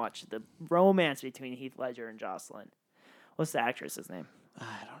sleep than watch the romance between Heath Ledger and Jocelyn. What's the actress's name?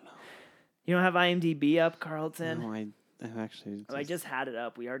 I don't know. You don't have IMDb up, Carlton? No, I actually... I just had it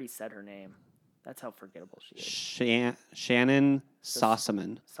up. We already said her name. That's how forgettable she is. Shannon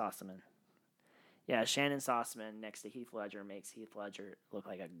Sossamon. Sossamon. Yeah, Shannon Sossamon next to Heath Ledger makes Heath Ledger look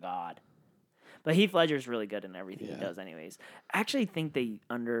like a god. But Heath Ledger's really good in everything he does anyways. I actually think they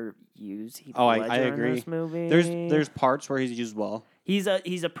underuse Heath Ledger I agree. in this movie. There's parts where he's used well. He's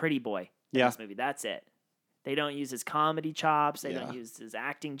a pretty boy in this movie. That's it. They don't use his comedy chops. They don't use his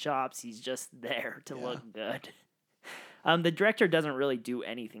acting chops. He's just there to look good. The director doesn't really do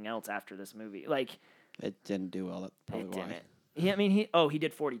anything else after this movie. Like, It didn't do well. That's probably It why. didn't. He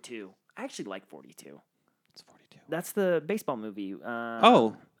did 42. I actually like 42. It's 42. That's the baseball movie.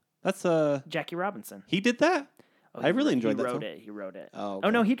 That's Jackie Robinson. he did that. Oh, I really enjoyed that He wrote film. it. He wrote it. Oh, Oh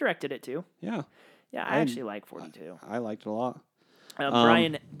no, okay. he directed it too. Yeah, Yeah, I actually like 42. I liked it a lot.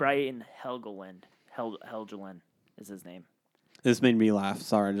 Brian Helgeland. Helgeland is his name. This made me laugh.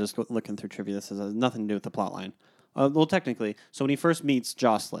 Sorry, just looking through trivia. This has nothing to do with the plot line. Well, technically, so when he first meets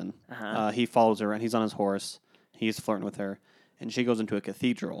Jocelyn, he follows her and he's on his horse. He's flirting with her, and she goes into a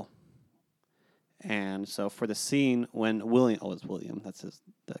cathedral. And so for the scene when it's William, that's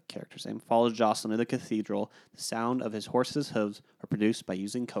the character's name, follows Jocelyn to the cathedral, the sound of his horse's hooves are produced by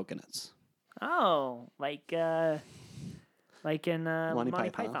using coconuts. Oh, like in Monty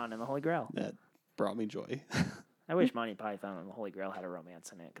Python. Python and the Holy Grail. That brought me joy. I wish Monty Python and the Holy Grail had a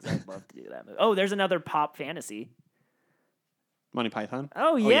romance in it because I'd love to do that movie. Oh, there's another pop fantasy. Monty Python?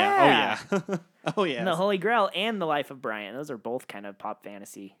 Oh, yeah. Oh, yeah. Oh, yeah. And the Holy Grail and The Life of Brian. Those are both kind of pop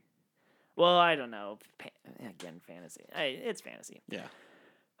fantasy. Well, I don't know. Again, fantasy. It's fantasy. Yeah.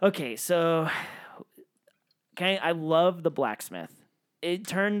 Okay, so I love The Blacksmith. It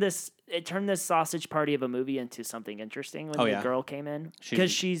turned this sausage party of a movie into something interesting when the girl came in,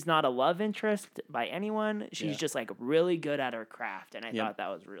 because she's not a love interest by anyone. She's just like really good at her craft, and I thought that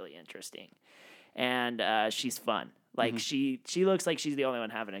was really interesting. And she's fun. Like she looks like she's the only one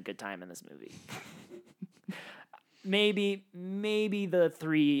having a good time in this movie. maybe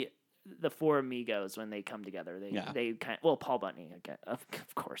the four amigos, when they come together, they kind of, Paul Bettany again. Of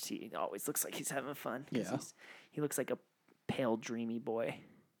course, he always looks like he's having fun. Yeah. He looks like a pale, dreamy boy.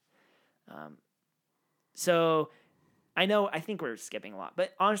 So I think we're skipping a lot,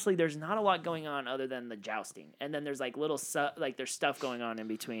 but honestly, there's not a lot going on other than the jousting, and then there's like there's stuff going on in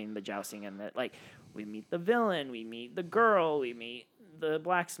between the jousting and the, like, we meet the villain, we meet the girl, we meet the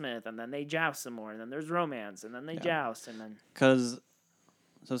blacksmith, and then they joust some more, and then there's romance, and then they joust, and then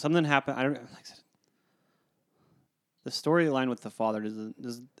so something happened. I don't like I said, the storyline with the father.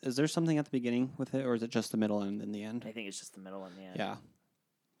 Is there something at the beginning with it, or is it just the middle and in the end? I think it's just the middle and the end. Yeah,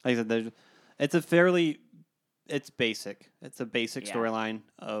 like I said, it's basic. It's a basic storyline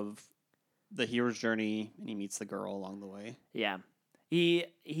of the hero's journey, and he meets the girl along the way. Yeah,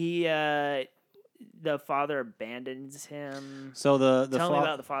 the father abandons him. So tell me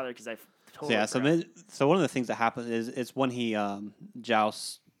about the father, because I totally forgot. So one of the things that happens is it's when he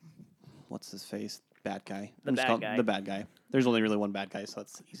jousts. What's his face? Bad guy. The bad guy. There's only really one bad guy, so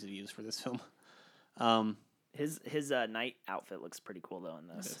that's easy to use for this film. His knight outfit looks pretty cool though in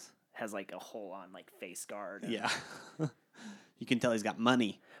this. Has like a whole on like face guard. Yeah. You can tell he's got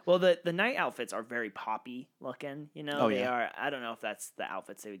money. Well, the knight outfits are very poppy looking. You know, they are. I don't know if that's the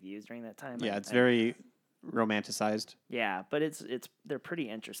outfits they would use during that time. Yeah, it's very romanticized. Yeah, but they're pretty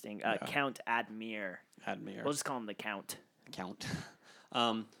interesting. Count Admir. We'll just call him the Count.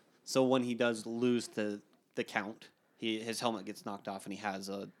 So when he does lose the Count, his helmet gets knocked off, and he has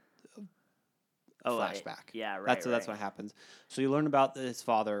a flashback. That's what happens. So you learn about his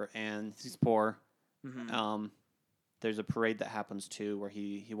father, and he's poor. Mm-hmm. There's a parade that happens too, where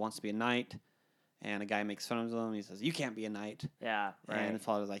he wants to be a knight, and a guy makes fun of him. He says, "You can't be a knight." Yeah, right. And his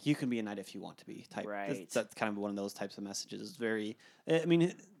father's like, "You can be a knight if you want to be." Right. That's kind of one of those types of messages. It's very. I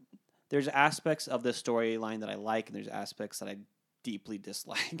mean, there's aspects of this storyline that I like, and there's aspects that I deeply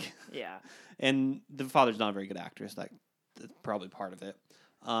dislike. Yeah. And the father's not a very good actor, so that's probably part of it.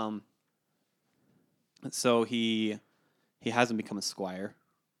 So he hasn't become a squire.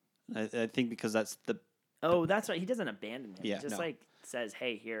 I think because that's the. Oh, that's right. He doesn't abandon him. Yeah, he just says,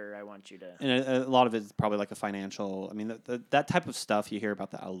 "Hey, here, I want you to." And a lot of it is probably like a financial. I mean, that type of stuff, you hear about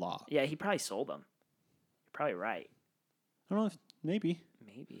that a lot. Yeah, he probably sold them. You're probably right. I don't know if maybe.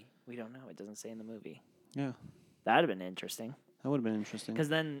 Maybe. We don't know. It doesn't say in the movie. Yeah. That'd have been interesting. That would have been interesting. Because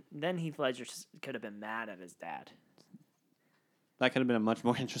then Heath Ledger could have been mad at his dad. That could have been a much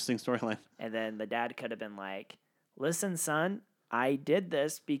more interesting storyline. And then the dad could have been like, "Listen, son, I did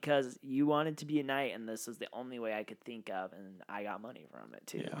this because you wanted to be a knight, and this was the only way I could think of, and I got money from it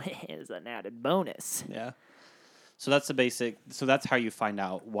too. Yeah. It's an added bonus." Yeah. So that's the basic. So that's how you find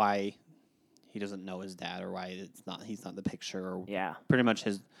out why he doesn't know his dad, or why he's not in the picture, or pretty much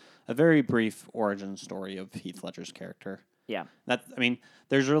a very brief origin story of Heath Ledger's character. Yeah.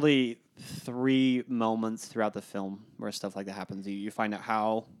 There's really 3 moments throughout the film where stuff like that happens. You find out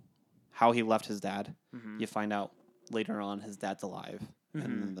how he left his dad. Mm-hmm. You find out later on his dad's alive. Mm-hmm.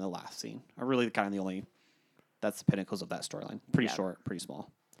 And then the last scene are really kind of the only. That's the pinnacles of that storyline. Pretty short, pretty small.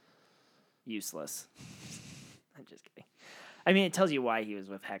 Useless. I'm just kidding. I mean, it tells you why he was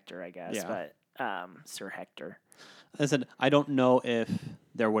with Hector, I guess. Yeah. But Sir Hector. I said, I don't know if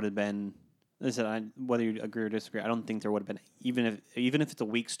there would have been Listen, whether you agree or disagree, I don't think there would have been even if it's a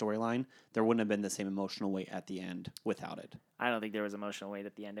weak storyline, there wouldn't have been the same emotional weight at the end without it. I don't think there was emotional weight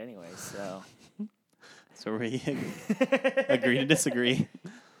at the end anyway. So, So we agree to disagree.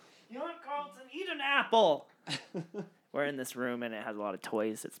 you know what, Carlton? Eat an apple. We're in this room and it has a lot of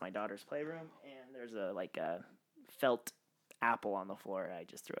toys. It's my daughter's playroom, and there's a felt apple on the floor. I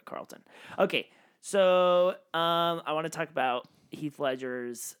just threw at Carlton. Okay, so I want to talk about Heath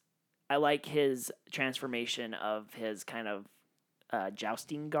Ledger's. I like his transformation of his kind of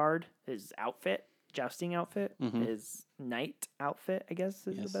jousting guard, his jousting outfit, his knight outfit, I guess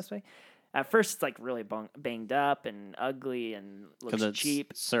is the best way. At first, it's like really banged up and ugly and looks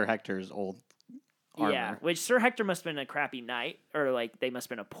cheap. Sir Hector's old armor. Yeah, which Sir Hector must have been a crappy knight, or like they must have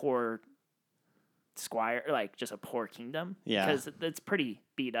been a poor squire, or like just a poor kingdom. Yeah, because it's pretty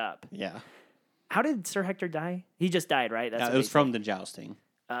beat up. Yeah. How did Sir Hector die? He just died, right? That's it was from the jousting.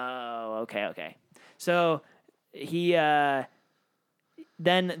 Oh, okay. So he then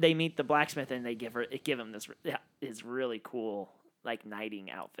they meet the blacksmith and they give him this his really cool like knighting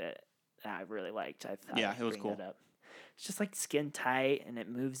outfit that I really liked. I thought it was cool. It's just like skin tight and it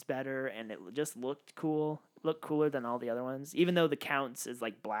moves better and it just looked cool. Looked cooler than all the other ones, even though the Count's is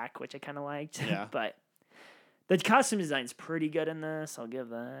like black, which I kind of liked. Yeah. But the costume design's pretty good in this. I'll give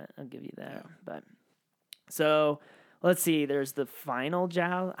you that. Yeah. But so. Let's see. There's the final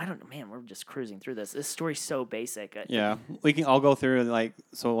joust. I don't know, man. We're just cruising through this. This story's so basic. Yeah, I'll go through like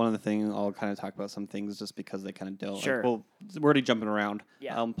so. One of the things I'll kind of talk about some things just because they kind of deal. Sure. Like, we're already jumping around.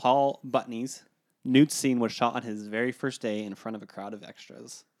 Yeah. Paul Bettany's nude scene was shot on his very first day in front of a crowd of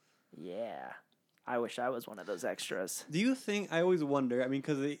extras. Yeah, I wish I was one of those extras. Do you think? I always wonder. I mean,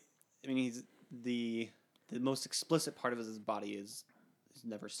 because he's the most explicit part of his body is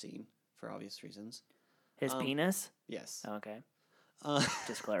never seen for obvious reasons. His penis? Yes. Okay.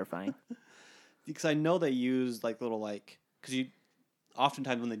 Just clarifying. Because I know they use like little because you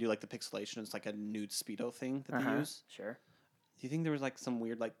oftentimes when they do like the pixelation, it's like a nude Speedo thing that they use. Sure. Do you think there was like some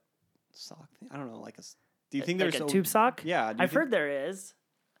weird like sock thing? I don't know. Do you think like there's a tube sock? Yeah. I've heard there is.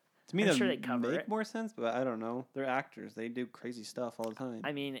 To me, I'm that sure they cover make it. more sense, but I don't know. They're actors. They do crazy stuff all the time.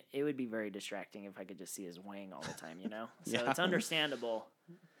 I mean, it would be very distracting if I could just see his wang all the time, you know? So Yeah. it's understandable.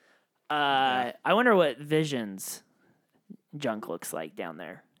 I wonder what Vision's junk looks like down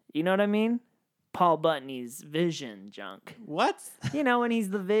there. You know what I mean? Paul Bettany's Vision junk. What? You know, when he's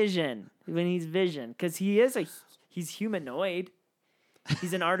the Vision. When he's Vision. Because he's humanoid.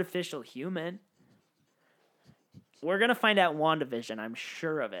 He's an artificial human. We're going to find out in WandaVision. I'm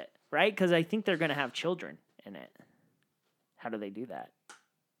sure of it. Right? Because I think they're going to have children in it. How do they do that?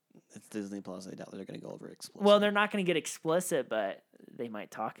 It's Disney Plus. I doubt they're going to go over explicit. Well, they're not going to get explicit, but they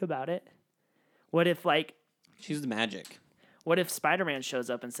might talk about it. What if, like... She's the magic. What if Spider-Man shows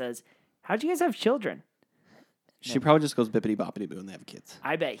up and says, how'd you guys have children? She probably just goes bippity boppity boo and they have kids.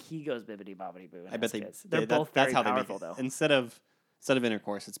 I bet he goes bippity boppity boo. I bet kids. They're both very powerful, though. Instead of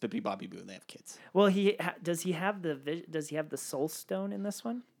intercourse, it's bippity boppity boo and they have kids. Well, does he have the Soul Stone in this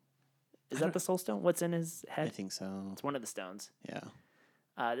one? Is that the Soul Stone? What's in his head? I think so. It's one of the stones. Yeah.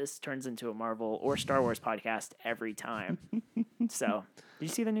 This turns into a Marvel or Star Wars podcast every time. So, did you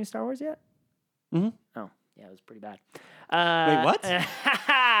see the new Star Wars yet? Mm-hmm. Oh, yeah, it was pretty bad. Wait, what?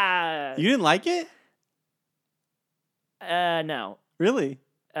 You didn't like it? No. Really?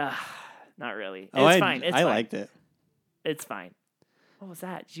 Not really. It's fine. I liked it. It's fine. What was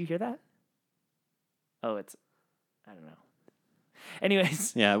that? Did you hear that? Oh, I don't know.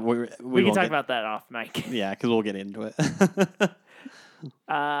 Anyways. Yeah, we can talk about that off mic. Yeah, because we'll get into it. Like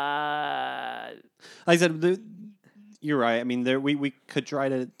I said, you're right. I mean, we could try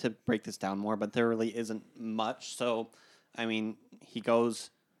to break this down more, but there really isn't much. So, I mean, he's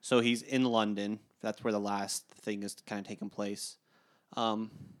in London. That's where the last thing is kind of taking place. Because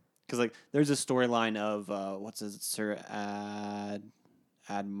like there's a storyline of Sir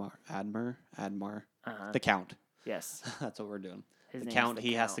Admar, the Count. Yes, that's what we're doing. His the Count. The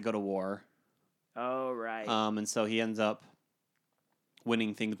he Count. has to go to war. Oh right. And so he ends up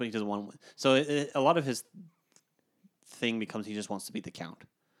winning things, but he doesn't want to win. So a lot of his thing becomes he just wants to beat the Count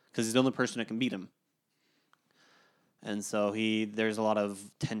because he's the only person that can beat him. And so there's a lot of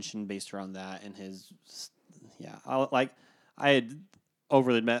tension based around that and his, yeah. I had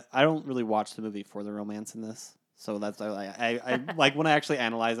overly admit I don't really watch the movie for the romance in this, so that's I like when I actually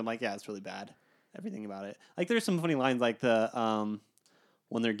analyze, I'm like, yeah, it's really bad, everything about it. Like there's some funny lines like the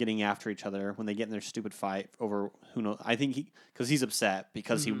when they're getting after each other, when they get in their stupid fight over who knows. I think because he's upset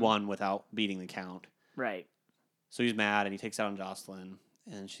because he won without beating the Count. Right. So he's mad and he takes out on Jocelyn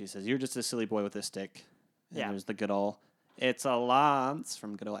and she says, "You're just a silly boy with a stick." And there's the good old. It's a Lance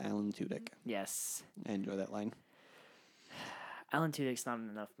from good old Alan Tudyk. Yes. I enjoy that line. Alan Tudyk's not in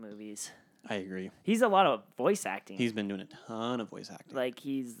enough movies. I agree. He's a lot of voice acting. He's been doing a ton of voice acting. like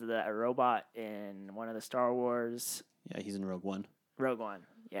he's the robot in one of the Star Wars. Yeah, he's in Rogue One. Rogue One,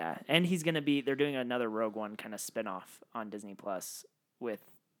 yeah. And he's going to be, they're doing another Rogue One kind of spin-off on Disney Plus with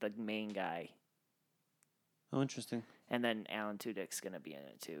the main guy. Oh, interesting. And then Alan Tudyk's going to be in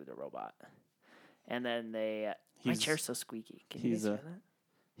it too, the robot. And then my He's- chair's so squeaky. Can you he's guys hear a- that?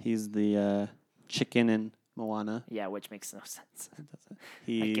 He's the chicken in Moana. Yeah, which makes no sense. I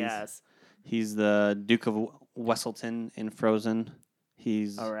He's guess. he's the Duke of Wesselton in Frozen.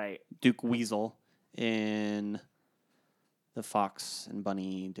 He's All right. Duke Weasel in the Fox and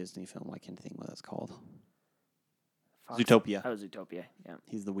Bunny Disney film. I can't think what that's called. Fox. Zootopia. Oh, Zootopia, yeah.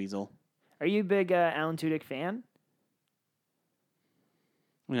 He's the Weasel. Are you a big Alan Tudyk fan?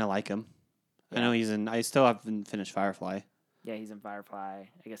 I mean, I like him. I Yeah. know he's in. I still haven't finished Firefly. Yeah, he's in Firefly.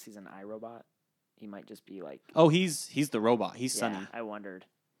 I guess he's an iRobot. He might just be like... Oh, he's the robot. He's Yeah, Sunny. I wondered.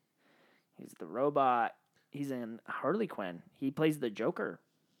 He's the robot. He's in Harley Quinn. He plays the Joker.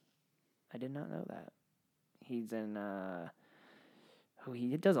 I did not know that. He's in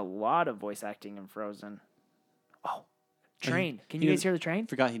he does a lot of voice acting in Frozen. Oh, Train. Can he you guys does- hear the train?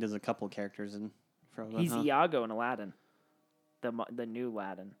 Forgot he does a couple characters in Frozen. He's huh? Iago in Aladdin. The new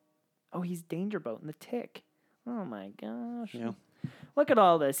Aladdin. Oh, he's Danger Boat in The Tick. Oh my gosh. Yeah. Look at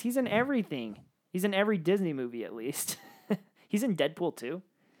all this. He's in everything. He's in every Disney movie at least. He's in Deadpool too.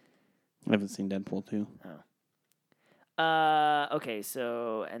 I haven't seen Deadpool 2. Okay,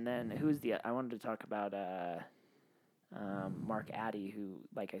 so and then who's the? I wanted to talk about Mark Addy, who,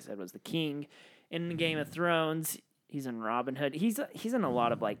 like I said, was the king in Game of Thrones. He's in Robin Hood. He's in a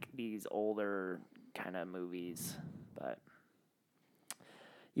lot of like these older kind of movies, but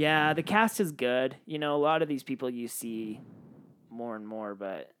yeah, the cast is good. You know, a lot of these people you see more and more,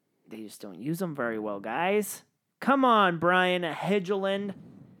 but they just don't use them very well, guys. Come on, Brian Hedgeland,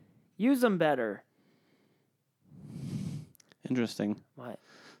 use them better. Interesting. What?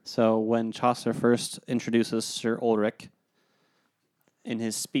 So when Chaucer first introduces Sir Ulrich, in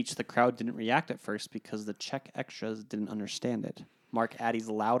his speech, the crowd didn't react at first because the Czech extras didn't understand it. Mark Addy's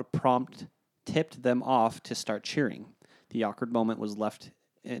loud prompt tipped them off to start cheering. The awkward moment was left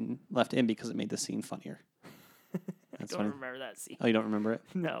in because it made the scene funnier. I That's don't funny. remember that scene. Oh, you don't remember it?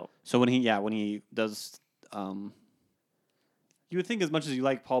 No. So when he does, you would think as much as you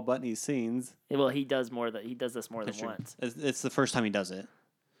like Paul Bettany's scenes, Well, he does this more than That's true. once. It's the first time he does it,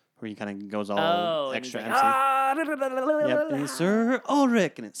 where he kind of goes all Oh, and he's extra like, MC. "Ah!" Yep, and he's Sir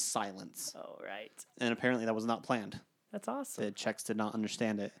Ulrich, and it's silence. Oh, right. And apparently that was not planned. That's awesome. The Czechs did not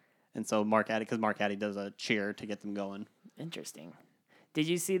understand it, and so Mark Addy does a cheer to get them going. Interesting. Did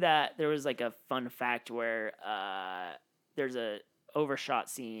you see that there was like a fun fact where there's a overshot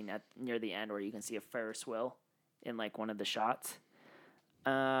scene near the end where you can see a Ferris wheel in like one of the shots?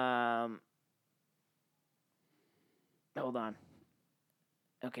 Hold on.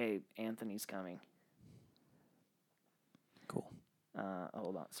 Okay, Anthony's coming. Cool.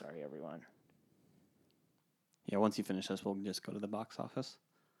 Hold on. Sorry, everyone. Yeah, once you finish this, we'll just go to the box office.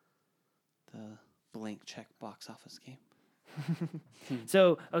 The blank check box office game.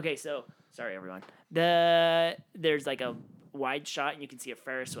 So sorry everyone. There's like a wide shot and you can see a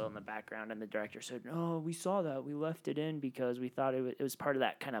Ferris wheel in the background, and the director said, "Oh, we saw that. We left it in because we thought it was part of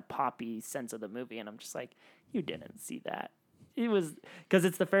that kind of poppy sense of the movie." And I'm just like, "You didn't see that. It was because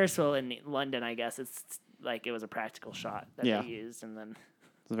it's the Ferris wheel in London. I guess it's like it was a practical shot that Yeah. they used, and then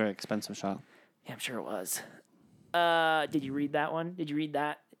It's a very expensive shot. yeah, I'm sure it was." Did you read that one? Did you read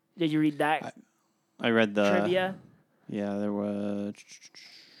that? I read the trivia? Yeah, there was.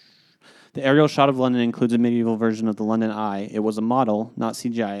 The aerial shot of London includes a medieval version of the London Eye. It was a model, not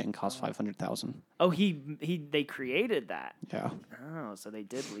CGI, and cost $500,000. Oh, they created that. Yeah. Oh, so they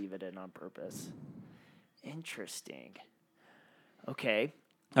did leave it in on purpose. Interesting. Okay.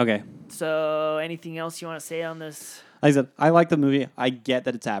 Okay. So, anything else you want to say on this? Like I said, I like the movie. I get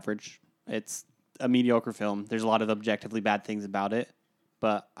that it's average. It's a mediocre film. There's a lot of objectively bad things about it,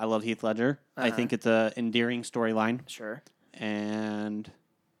 but I love Heath Ledger. I think it's an endearing storyline, Sure. and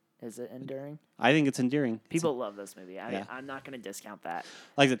Is it enduring? I think it's endearing. People love this movie. Yeah. I'm not going to discount that.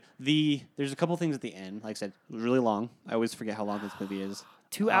 Like I said, there's a couple things at the end. Like I said, it was really long. I always forget how long this movie is.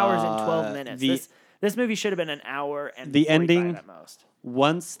 2 hours and 12 minutes. the- This movie should have been an hour and The 45 ending- at most.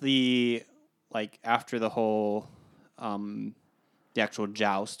 Once after the whole, the actual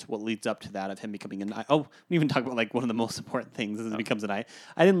joust, what leads up to that of him becoming a knight. Oh, we even talk about like one of the most important things is he becomes a knight.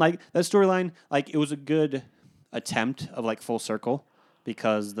 I didn't like that storyline. Like it was a good attempt of like full circle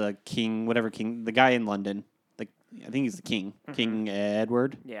because the guy in London, I think he's the king, King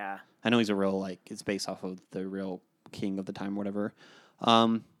Edward. Yeah. I know he's a real it's based off of the real king of the time, or whatever.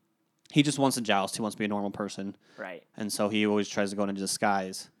 He just wants to joust. He wants to be a normal person, Right. and so he always tries to go into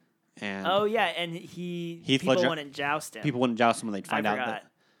disguise. And Oh yeah, and people Ledger- wouldn't joust him. people wouldn't joust him when they'd find out forgot.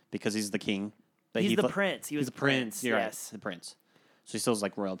 that because he's the king. But He's the Le- prince. He was he's the prince. You're yes. right, the prince. So he still has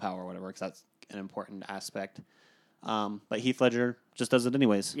royal power or whatever, because that's an important aspect. But Heath Ledger just does it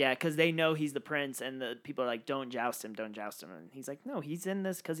anyways. Yeah, because they know he's the prince, and the people are like, "Don't joust him, don't joust him." And he's like, "No, he's in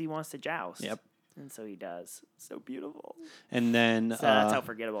this because he wants to joust." Yep. And so he does. So beautiful. And then So that's how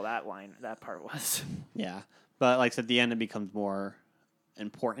forgettable that part was. yeah, but like I said, at the end it becomes more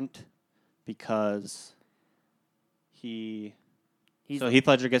important because Heath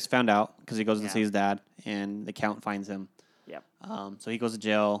Ledger gets found out because he goes to see his dad, and the Count finds him. Yep. So he goes to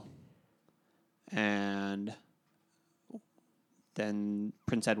jail, and then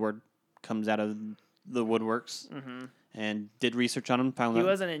Prince Edward comes out of the woodworks and did research on him. Found He out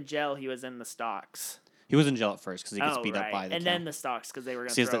wasn't in jail. He was in the stocks. he was in jail at first because he gets beat up right. by the and Count. then the stocks because they were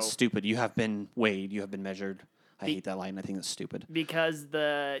going Says to throw. that's stupid. You have been weighed. You have been measured. I hate that line. I think that's stupid. Because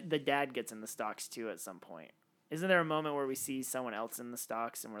the dad gets in the stocks too at some point. Isn't there a moment where we see someone else in the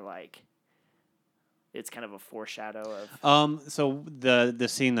stocks and we're like, it's kind of a foreshadow of. So the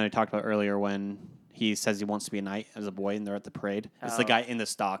scene that I talked about earlier when he says he wants to be a knight as a boy and they're at the parade. It's the guy in the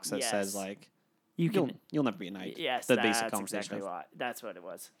stocks that says you'll never be a knight. Yes, the that's basic conversation. exactly that's what it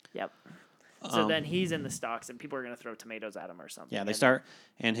was. Yep. So then he's in the stocks and people are going to throw tomatoes at him or something. Yeah, they start,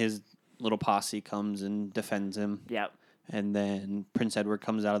 and his little posse comes and defends him. Yep. And then Prince Edward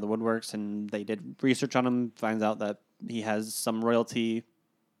comes out of the woodworks, and they did research on him, finds out that he has some royalty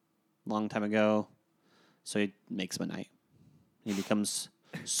long time ago, so he makes him a knight. He becomes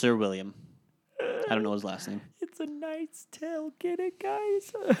Sir William. I don't know his last name. It's a Knight's Tale. Get it,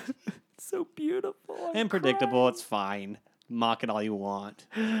 guys? It's so beautiful. And predictable. It's fine. Mock it all you want.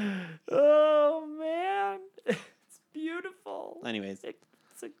 Oh, man. It's beautiful. Anyways.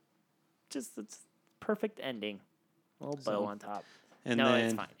 It's a perfect ending. A little bow on top. And no, then,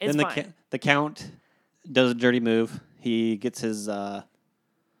 it's fine. It's then fine. The Count does a dirty move. He gets his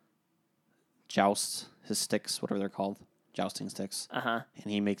jousts, his sticks, whatever they're called, jousting sticks. Uh-huh.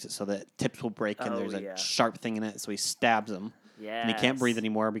 And he makes it so that tips will break and Oh, there's a yeah. sharp thing in it, so he stabs him. Yeah. And he can't breathe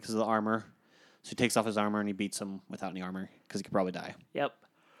anymore because of the armor. So he takes off his armor and he beats him without any armor because he could probably die. Yep.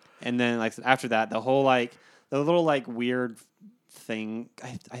 And then after that, the whole the little weird thing.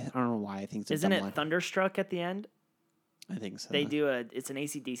 I don't know why I think it's a Isn't dumb it line. Thunderstruck at the end? I think so. They do it's an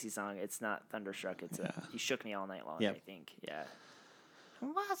AC/DC song. It's not Thunderstruck. It's You Shook Me All Night Long, Yep. I think. Yeah.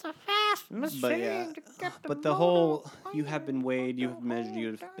 Was a fast machine But yeah, to get but the whole you have been weighed, you have measured,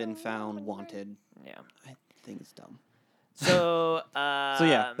 you have been found wanted. Yeah. I think it's dumb. So So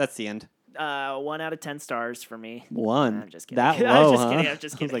yeah, that's the end. 1 out of 10 stars for me. One. I'm just kidding. That I was low, just huh? kidding. I was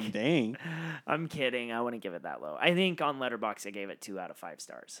just I was kidding. like, dang. I'm kidding. I wouldn't give it that low. I think on Letterboxd I gave it 2 out of 5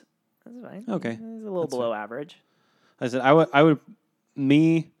 stars. That's fine. Okay. It's a little That's below average. I said I would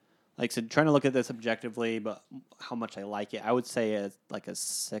me like I said trying to look at this objectively, but how much I like it, I would say it's like a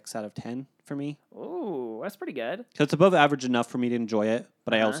 6 out of 10 for me. Ooh, that's pretty good. So it's above average enough for me to enjoy it,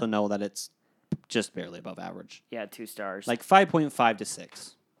 but I Uh-huh. also know that it's just barely above average. Yeah, 2 stars. Like 5.5 to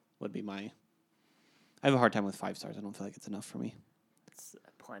 6 would be my. I have a hard time with 5 stars. I don't feel like it's enough for me. It's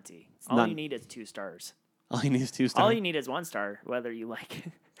plenty. All not- you need is 2 stars. All you need is 2 stars. All you need is 1 star, whether you like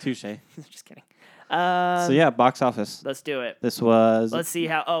it. Touche. Just kidding. So yeah, box office. Let's do it. This was. Let's see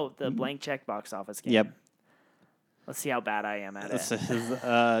how. Oh, the blank check box office game. Yep. Let's see how bad I am at This it.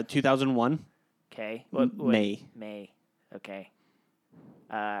 is 2001. Okay. May. May. Okay.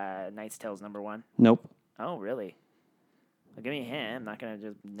 Knight's Tale's number 1. Nope. Oh, really? Well, give me a hint. I'm not gonna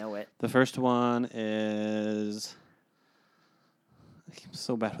just know it. The first one is. I'm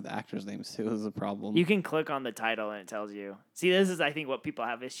so bad with actors' names too. Is a problem. You can click on the title and it tells you. See, this is I think what people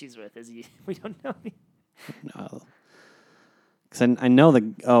have issues with is we don't know. No. Because I know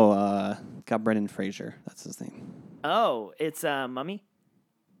got Brendan Fraser. That's his name. Oh, it's Mummy.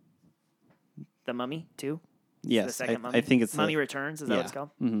 The Mummy 2. Yes, The second Mummy. I think it's Mummy Returns. Is that what it's called?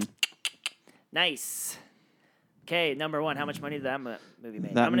 Mm-hmm. Nice. Okay, number 1. How much money did that movie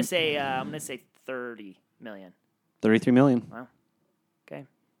make? That I'm gonna say 30 million. 33 million. Wow. Okay.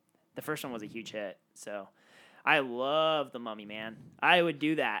 The first one was a huge hit, so I love The Mummy, man. I would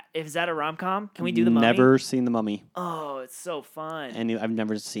do that. Is that a rom-com? Can we do The Mummy? Never seen the Mummy. Oh, it's so fun. I've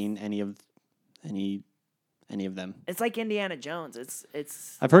never seen any of them. It's like Indiana Jones.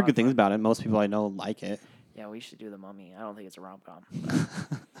 It's. I've heard good things about it. Most people I know like it. Yeah, we should do The Mummy. I don't think it's a rom-com.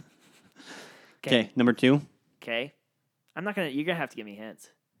 Okay, number 2. Okay. I'm not gonna. You're gonna have to give me hints.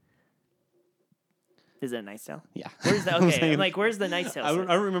 Is it a Knight's Tale? Yeah. Where's the I'm okay? saying- I'm like, where's the Knight's Tale? I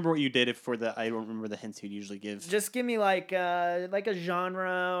don't remember what you did I don't remember the hints you'd usually give. Just give me like a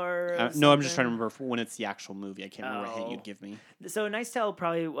genre or. No, I'm just trying to something. remember when it's the actual movie. I can't remember what hint Oh. you'd give me. So Knight's Tale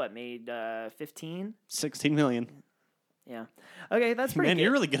probably what made 15. 16 million. Yeah. Okay, that's pretty Man, good.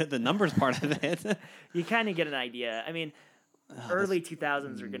 you're really good at the numbers part of it. You kind of get an idea. I mean, early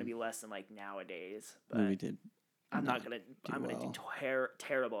 2000s are going to be less than like nowadays. But movie did. I'm not gonna. I'm gonna well. do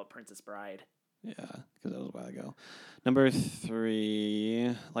terrible at Princess Bride. Yeah, because that was a while ago. Number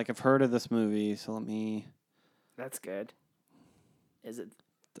 3. Like, I've heard of this movie, so let me. That's good. Is it?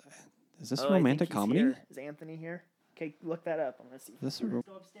 Is this Oh, a I think romantic he's comedy? here. Is Anthony here? Okay, look that up. I'm gonna see. This a ro-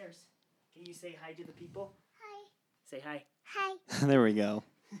 Go upstairs. Can you say hi to the people? Hi. Say hi. Hi. There we go.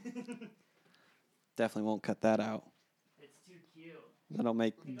 Definitely won't cut that out. It's too cute.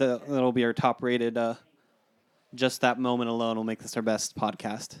 That'll be our top rated. Just that moment alone will make this our best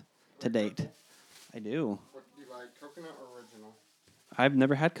podcast to date. I do. What do you like, coconut or original? I've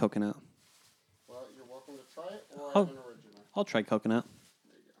never had coconut. Well, you're welcome to try it or Oh. an original. I'll try coconut.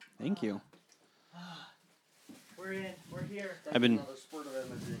 Thank you. We're in. We're here. That's I've been- another spurt of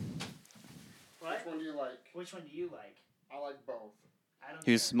energy. What? Which one do you like? Which one do you like? I like both. I don't.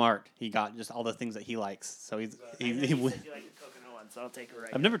 He was smart. He got just all the things that he likes. So I know he you said you like the coconut one, so I'll take it right.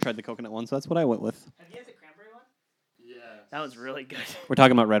 I've never tried the coconut one, so that's what I went with. Have you had the cranberry one? Yes. That was really good. We're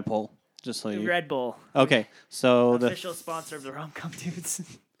talking about Red Bull, just so The you. Red Bull, Okay, so official sponsor of the Rom-Com Dudes.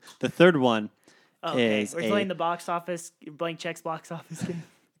 the third one, Oh, okay, Is we're a- playing the box office, blank checks box office game.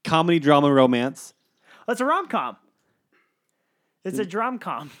 comedy, drama, romance, Oh, it's a rom-com. It's a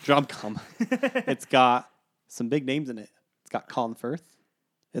drom-com. drom-com. It's got some big names in it. It's got Colin Firth.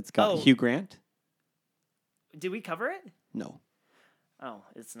 It's got Oh. Hugh Grant. Did we cover it? No, Oh,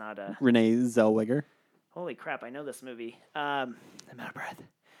 it's not a. Renee Zellweger. Holy crap! I know this movie. I'm out of breath.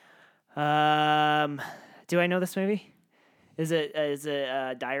 Do I know this movie? Is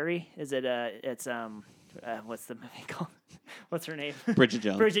it Diary? Is it it's what's the movie called? What's her name? Bridget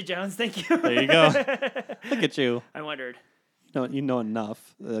Jones. Bridget Jones. Thank you. There you go. Look at you. I wondered. No, you know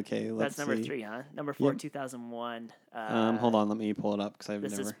enough. Okay, let's That's number see. 3, huh? Number 4, Yep. 2001. Hold on, let me pull it up because I've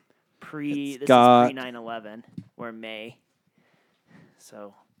This never. is pre. It's This got- is pre 9/11. We're May.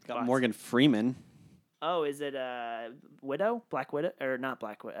 So. Got lots- Morgan Freeman. Oh, is it Widow? Black Widow? Or not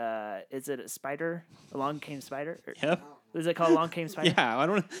Black Widow? Is it a Spider? Along Came Spider? Or, Yep. is it called Along Came Spider? Yeah, I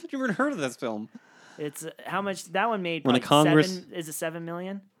don't. You ever heard of this film? It's how much? That one made When a probably Congress- 7. Is it 7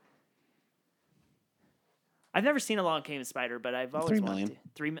 million? I've never seen Along Came Spider, but I've always 3 wanted million. to.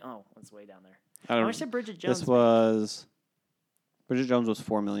 3 Oh, it's way down there. I How don't. much did Bridget Jones This make? was. Bridget Jones was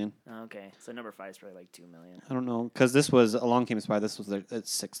 4 million. Oh, okay, so number 5 is probably like 2 million. I don't know because this was Along Came a Spy. This was their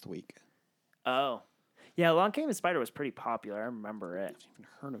its 6th week. Oh, yeah, Along Came Spider was pretty popular. I remember it. I've even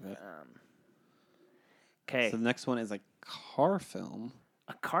heard of it. Okay, So the next one is a car film.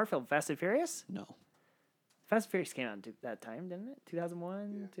 a car film, Fast and Furious. No. Fast and Furious came out in that time, didn't it?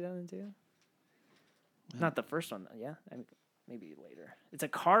 2001, 2002. Not the first one. Yeah, maybe later. It's a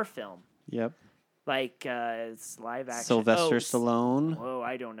car film. Yep. Like it's live action. Sylvester Oh, Stallone. Whoa,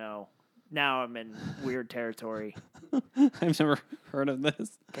 I don't know. Now I'm in weird territory. I've never heard of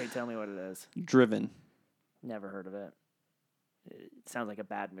this. Okay, tell me what it is. Driven. Never heard of it. It sounds like a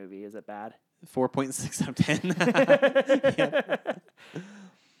bad movie. Is it bad? 4.6 out of 10. Yep.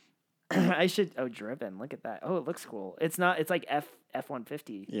 I should. Oh, Driven. Look at that. Oh, it looks cool. It's not. It's like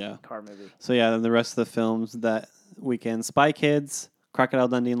F-150 Yeah. car movie. So yeah, then the rest of the films that weekend: Spy Kids, Crocodile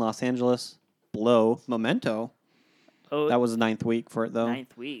Dundee in Los Angeles, Blow, Memento. Oh, That was the 9th week for it though.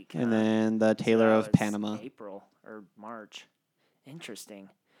 9th week. And huh? then the So Taylor that of was Panama. April or March. Interesting.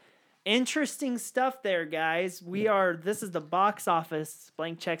 Interesting stuff there, guys. We are. This is the box office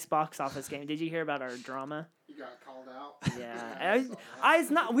blank checks box office game. Did you hear about our drama? You got called out. Yeah, it's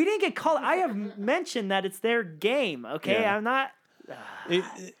not. We didn't get called. I have mentioned that it's their game. Okay, Yeah. I'm not.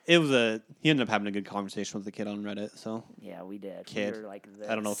 It was a. He ended up having a good conversation with the kid on Reddit. So Yeah, we did. Kid. We were like this.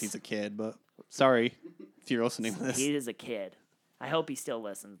 I don't know if he's a kid, but sorry if you're listening to this. He is a kid. I hope he still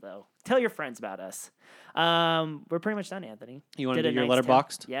listens though. Tell your friends about us. We're pretty much done, Anthony. You want to Did do a your Knight's Tale.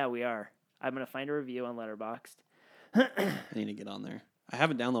 Letterboxd? Yeah, we are. I'm gonna find a review on Letterboxd. I need to get on there. I have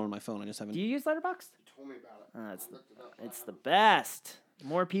it downloaded on my phone. I just haven't. Do you use Letterboxd? You told me about it. Oh, it's I looked it up. It's the best.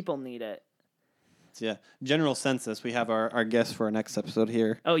 More people need it. So yeah, general census. We have our guest for our next episode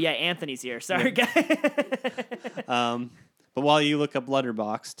here. Oh yeah, Anthony's here. Sorry, guys. But while you look up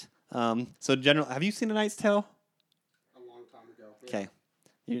Letterboxd, so general, have you seen A Knight's Tale? A long time ago. Yeah. Okay.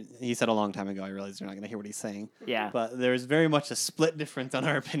 He said a long time ago. I realize you're not going to hear what he's saying. Yeah, But there's very much a split difference on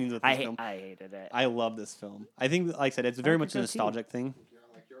our opinions with this film. I hated it. I love this film. I think, like I said, it's very could much a go too. nostalgic thing. Yeah,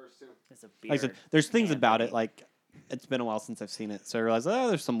 like yours. yours too. It's a beard. Like I said, there's things about it Anthony. like it's been a while since I've seen it, so I realized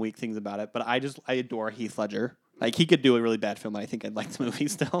there's some weak things about it. But I adore Heath Ledger. Like he could do a really bad film, and I think I'd like the movie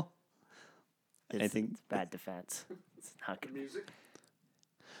still. I think It's bad defense. It's not The good. music.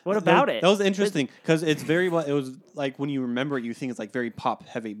 What about that, it? That was interesting because it's very well. It was like when you remember it, you think it's like very pop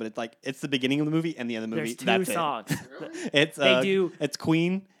heavy, but it's like it's the beginning of the movie and the end of the movie. There's two That's songs. Really? It. It's They do- It's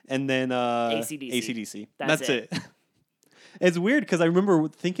Queen and then AC/DC. AC/DC. That's That's it. It's weird because I remember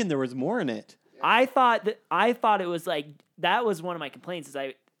thinking there was more in it. I thought it was like that was one of my complaints is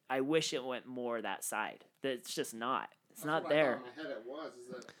I wish it went more that side. That it's just not. It's That's not what I there. thought in my head it was.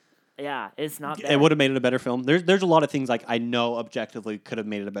 Is that Yeah, it's not there. It would have made it a better film. There's a lot of things like I know objectively could have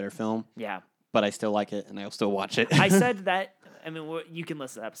made it a better film, Yeah. but I still like it and I'll still watch it. I said that. I mean, you can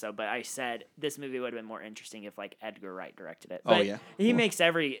listen to the episode, but I said this movie would have been more interesting if like Edgar Wright directed it. Oh, But yeah. he makes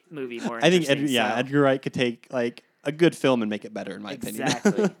every movie more I think interesting. so- Edgar Wright could take like a good film and make it better in my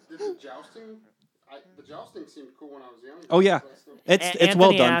Exactly. opinion. did the jousting? The jousting seemed cool when I was young. Oh, yeah. but I still- it's Anthony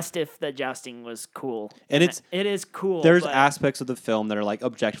well done. asked if the jousting was cool, And it's- it is cool. There's but aspects of the film that are like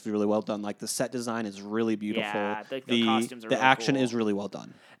objectively really well done. Like the set design is really beautiful. Yeah, the costumes are the really action cool. is really well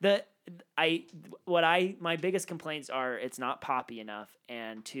done. My biggest complaints are it's not poppy enough,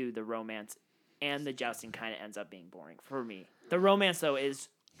 and two, the romance and the jousting kind of ends up being boring for me. The romance though is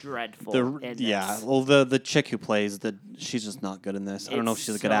dreadful. in this. Well, the chick who plays she's just not good in this. I don't know if It's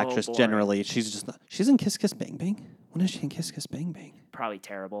she's a good so actress boring. generally. She's just not. She's in Kiss Kiss Bang Bang. When is she in Kiss Kiss Bang Bang? Probably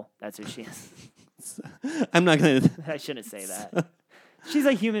terrible. That's who she is. I'm not gonna. I shouldn't say that. She's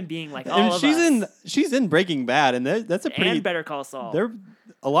a human being like all And of she's us. she's in Breaking Bad, and that's a pretty. And Better Call Saul. They're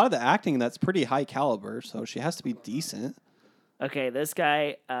a lot of the acting that's pretty high caliber, so she has to be decent. Okay, this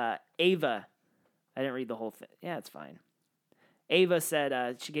guy, Ava. I didn't read the whole thing. Yeah, it's fine. Ava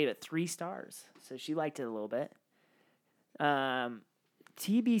said she gave it 3 stars, so she liked it a little bit.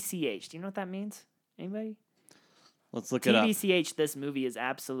 TBCH. Do you know what that means? Anybody? Let's look it up. TBCH. This movie is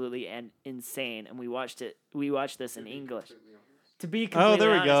absolutely insane, and we watched it. We watched this in English. To be completely there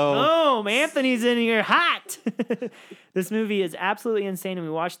we honest. go. Oh, Anthony's in here hot. This movie is absolutely insane, and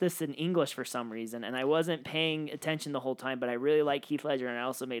we watched this in English for some reason, and I wasn't paying attention the whole time, but I really like Heath Ledger, and I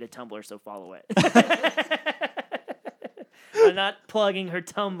also made a Tumblr, so follow it. I'm not plugging her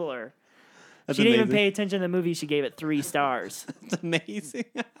Tumblr. That's She didn't even amazing. pay attention to the movie. She gave it 3 stars. It's amazing.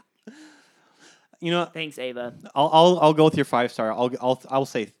 You know, Thanks, Ava. I'll go with your 5-star. I'll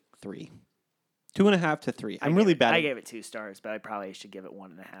say 3, 2.5 to 3. I'm really bad. I at gave it 2 stars, but I probably should give it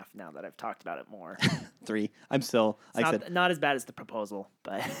 1.5 now that I've talked about it more. 3. I'm still. Like I said, Not as bad as The Proposal,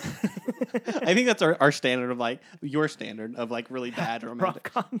 but I think that's our standard of like your standard of like really bad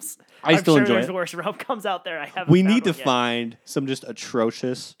romantic. rom-coms. I still I'm sure enjoy there's it. worse rom-coms out there. I haven't. We found need to one yet. find some just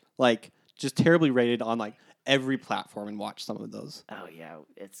atrocious, like just terribly rated on like every platform and watch some of those. Oh yeah,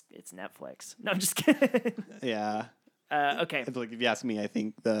 it's Netflix. No, I'm just kidding. Yeah. Okay. It's like if you ask me, I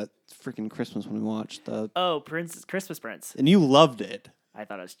think the freaking Christmas one we watched Oh, Christmas Prince. and you loved it. I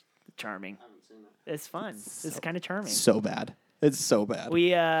thought it was charming. I haven't seen it. It's fun. It's kind of charming. So bad. It's so bad.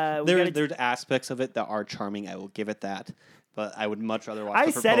 There's aspects of it that are charming. I will give it that, but I would much rather watch. I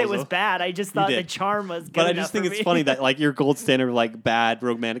The said it was Proposal. bad. I just thought the did. charm was good. But I enough just think for it's me. funny that like your gold standard of like bad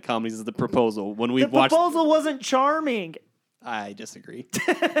romantic comedies is The Proposal. When we The watched, Proposal wasn't charming. I disagree.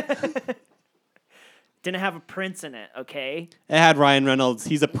 Didn't have a prince in it. Okay. It had Ryan Reynolds.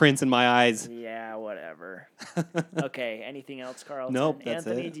 He's a prince in my eyes. Yeah, whatever. Okay, anything else, Carlton? Nope, that's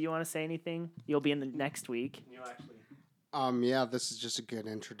Anthony, it. do you want to say anything? You'll be in the next week. Yeah, this is just a good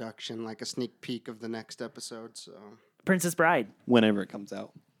introduction, like a sneak peek of the next episode. So Princess Bride. Whenever it comes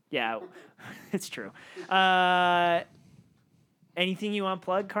out. Yeah, it's true. Anything you want to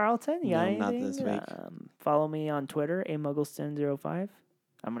plug, Carlton? You got No, not anything? this week. Follow me on Twitter, amuggleston05.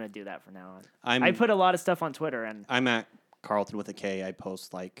 I'm going to do that from now on. I'm I put a lot of stuff on Twitter, and I'm at Carlton with a K. I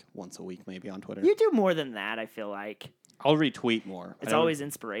post like once a week maybe on Twitter. you do more than that, I feel like. I'll retweet more. It's always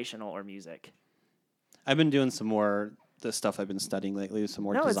inspirational or music. I've been doing some more the stuff I've been studying lately, some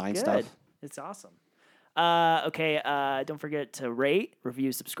more No, design it's good. stuff. It's awesome. Okay, don't forget to rate,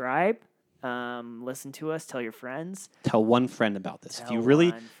 review, subscribe. Listen to us. Tell your friends. Tell one friend about this. Tell if you really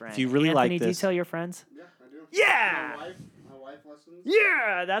one friend. if you really Anthony, like do you this. tell your friends? yeah, I do. Yeah! My wife listens.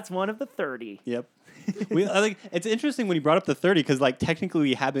 Yeah, that's one of the 30. Yep. I think it's interesting when you brought up the 30 because like technically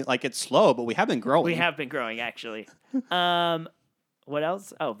we haven't like it's slow, but we have been growing. We have been growing, actually. What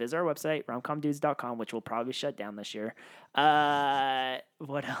else? Oh, visit our website, romcomdudes.com, which will probably shut down this year.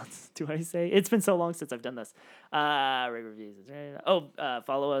 What else do I say? It's been so long since I've done this. Rate reviews.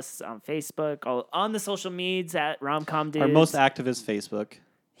 Follow us on Facebook, on the social medias at romcomdudes. Our most active is Facebook.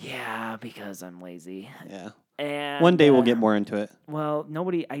 Yeah, because I'm lazy. Yeah. And One day we'll get more into it. Well,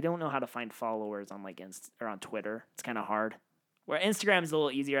 I don't know how to find followers on like or on Twitter. It's kind of hard. Where Instagram's a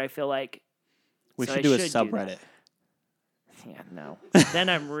little easier, I feel like. We So should I do a should do that. subreddit. Yeah, no. Then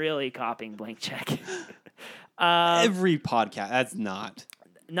I'm really copying Blank Check. Every podcast. That's not.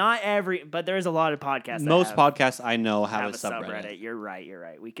 Not every, but there's a lot of podcasts. Most podcasts I know have a subreddit. subreddit. You're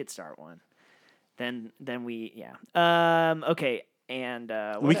right. We could start one. Then we, yeah. Okay, and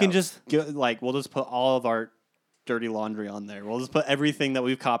what We can else? just we'll just put all of our dirty laundry on there. We'll just put everything that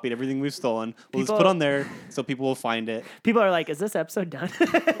we've copied, everything we've stolen. We'll just put on there so people will find it. People are like, "Is this episode done?"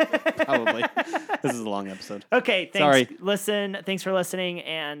 Probably. This is a long episode. Okay, thanks. Sorry. Thanks for listening.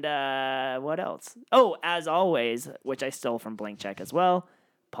 And what else? Oh, as always, which I stole from Blank Check as well,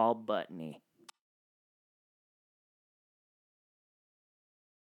 Paul Buttney.